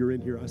on, I know you're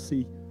in here. I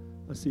see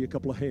a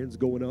couple of hands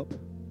going up.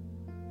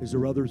 Is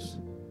there others?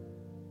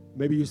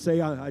 Maybe you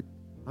say, I'm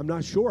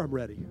not sure I'm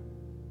ready.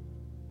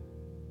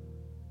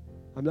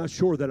 I'm not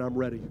sure that I'm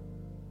ready.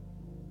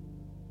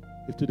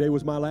 If today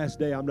was my last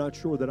day, I'm not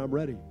sure that I'm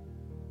ready.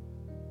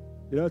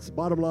 You know, it's the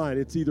bottom line.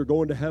 It's either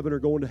going to heaven or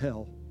going to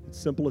hell. It's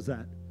simple as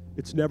that.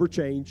 It's never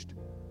changed.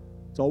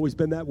 It's always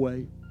been that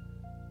way.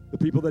 The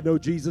people that know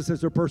Jesus as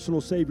their personal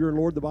Savior and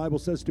Lord, the Bible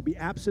says to be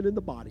absent in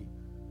the body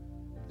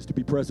is to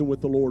be present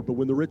with the Lord. But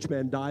when the rich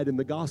man died in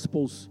the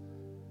Gospels,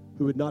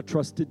 who had not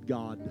trusted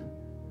God,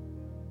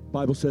 the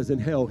Bible says in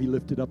hell he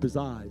lifted up his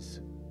eyes.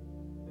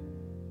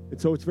 And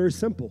so it's very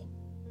simple.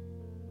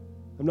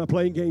 I'm not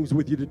playing games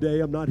with you today.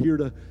 I'm not here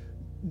to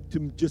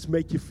just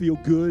make you feel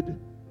good.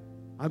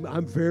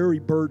 I'm very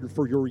burdened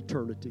for your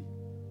eternity.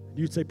 And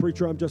you'd say,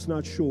 preacher, I'm just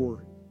not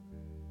sure.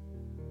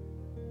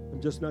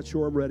 I'm just not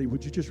sure I'm ready.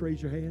 Would you just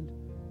raise your hand?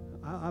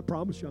 I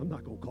promise you, I'm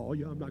not going to call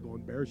you. I'm not going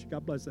to embarrass you.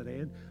 God bless that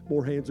hand.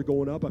 More hands are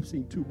going up. I've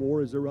seen 2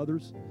 more. Is there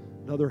others?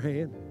 Another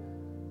hand.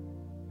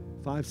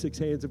 5, 6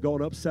 hands have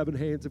gone up. 7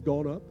 hands have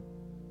gone up.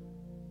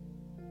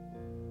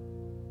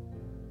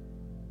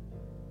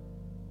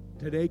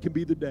 Today can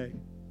be the day.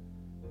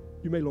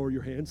 You may lower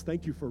your hands.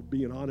 Thank you for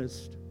being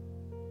honest.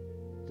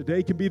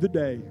 Today can be the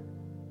day.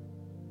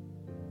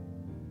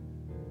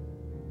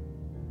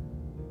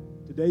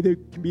 Today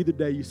can be the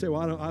day. You say,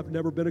 well, I've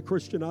never been a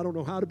Christian. I don't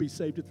know how to be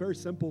saved. It's very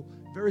simple.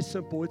 Very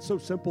simple. It's so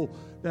simple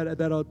that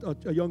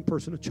a young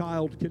person, a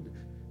child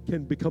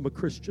can become a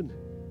Christian.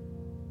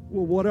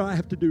 Well, what do I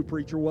have to do,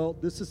 preacher? Well,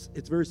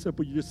 it's very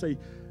simple. You just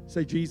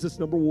say, Jesus,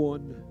 number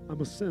 1,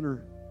 I'm a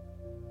sinner.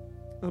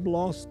 I'm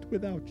lost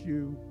without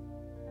you.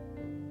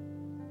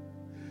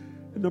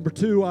 And number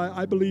 2,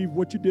 I believe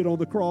what you did on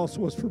the cross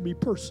was for me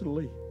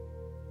personally.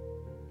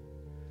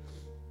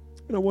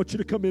 And I want you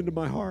to come into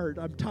my heart.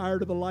 I'm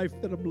tired of the life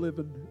that I'm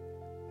living.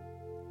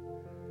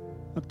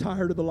 I'm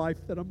tired of the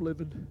life that I'm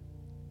living.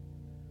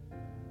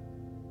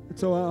 And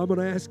so I'm going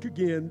to ask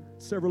again,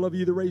 several of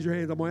you that raise your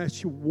hands, I'm going to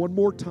ask you one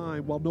more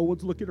time while no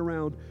one's looking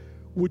around.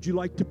 Would you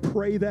like to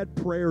pray that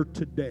prayer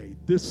today,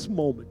 this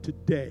moment,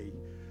 today?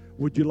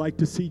 Would you like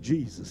to see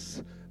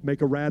Jesus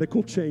make a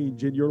radical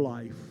change in your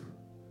life?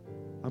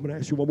 I'm going to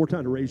ask you one more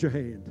time to raise your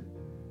hand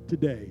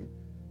today.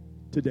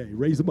 Today.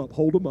 Raise them up.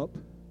 Hold them up.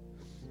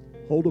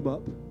 Hold them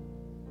up.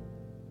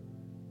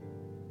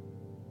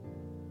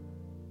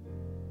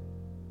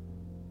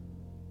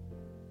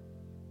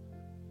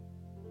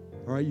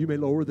 All right, you may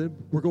lower them.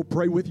 We're going to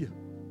pray with you.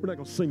 We're not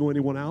going to single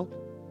anyone out.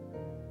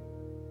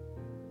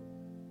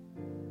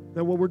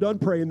 Now, when we're done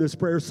praying this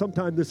prayer,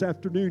 sometime this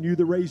afternoon, you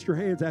that raised your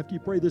hands after you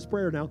pray this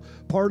prayer. Now,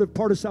 part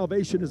of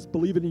salvation is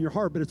believing in your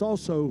heart, but it's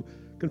also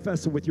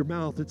confessing with your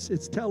mouth.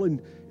 It's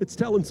telling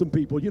some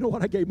people, you know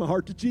what? I gave my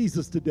heart to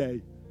Jesus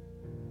today.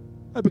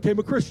 I became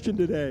a Christian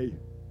today,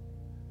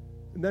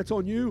 and that's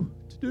on you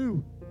to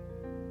do.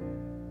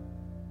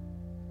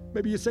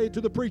 Maybe you say it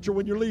to the preacher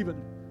when you're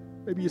leaving.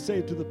 Maybe you say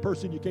it to the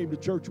person you came to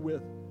church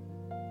with.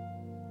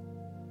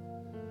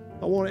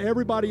 I want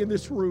everybody in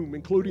this room,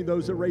 including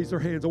those that raise their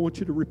hands, I want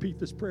you to repeat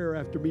this prayer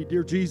after me.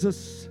 Dear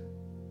Jesus,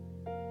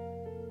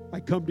 I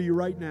come to you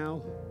right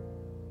now,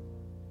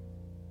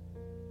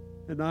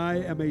 and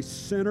I am a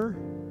sinner,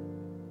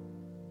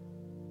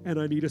 and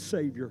I need a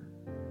Savior.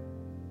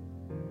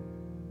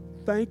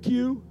 Thank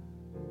you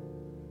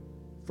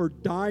for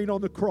dying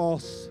on the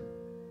cross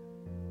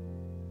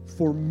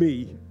for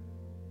me.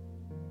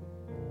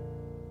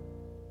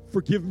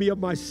 Forgive me of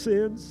my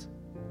sins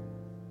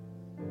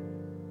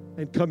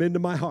and come into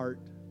my heart.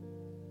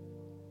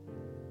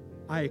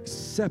 I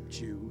accept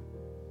you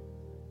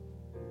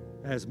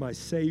as my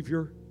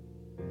Savior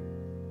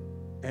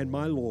and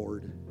my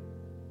Lord.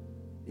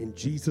 In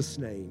Jesus'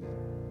 name,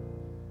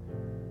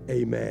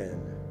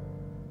 amen.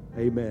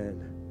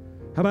 Amen.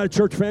 How about a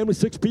church family?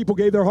 6 people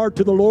gave their heart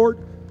to the Lord.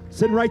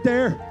 Sitting right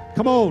there.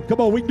 Come on.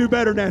 We can do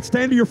better than that.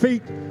 Stand to your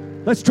feet.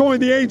 Let's join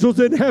the angels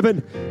in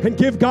heaven and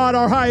give God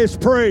our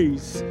highest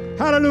praise.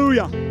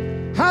 Hallelujah.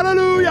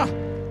 Hallelujah.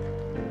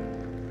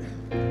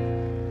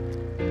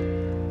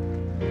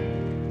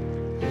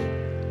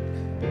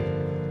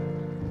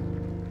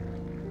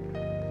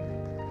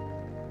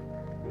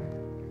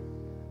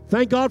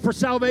 Thank God for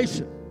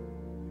salvation.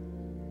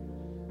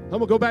 I'm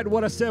going to go back to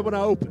what I said when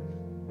I opened,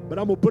 but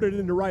I'm going to put it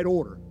in the right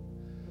order.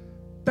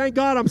 Thank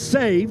God I'm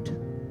saved,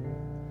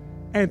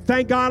 and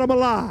thank God I'm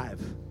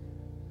alive.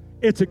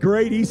 It's a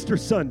great Easter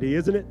Sunday,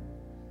 isn't it?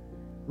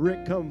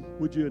 Rick, come,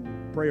 would you,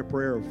 and pray a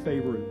prayer of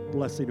favor and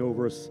blessing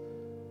over us.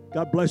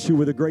 God bless you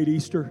with a great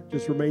Easter.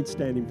 Just remain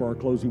standing for our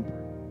closing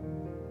prayer.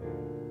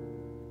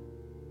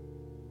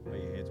 Bow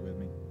your heads with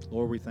me.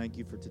 Lord, we thank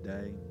you for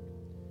today.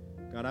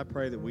 God, I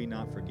pray that we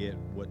not forget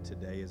what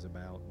today is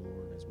about,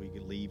 Lord, as we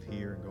leave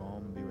here and go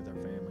home and be with our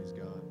families,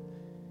 God.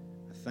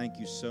 I thank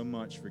you so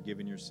much for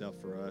giving yourself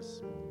for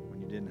us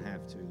when you didn't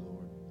have to,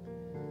 Lord.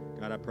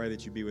 God, I pray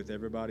that you be with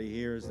everybody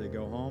here as they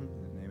go home.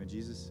 In the name of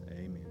Jesus,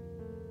 amen.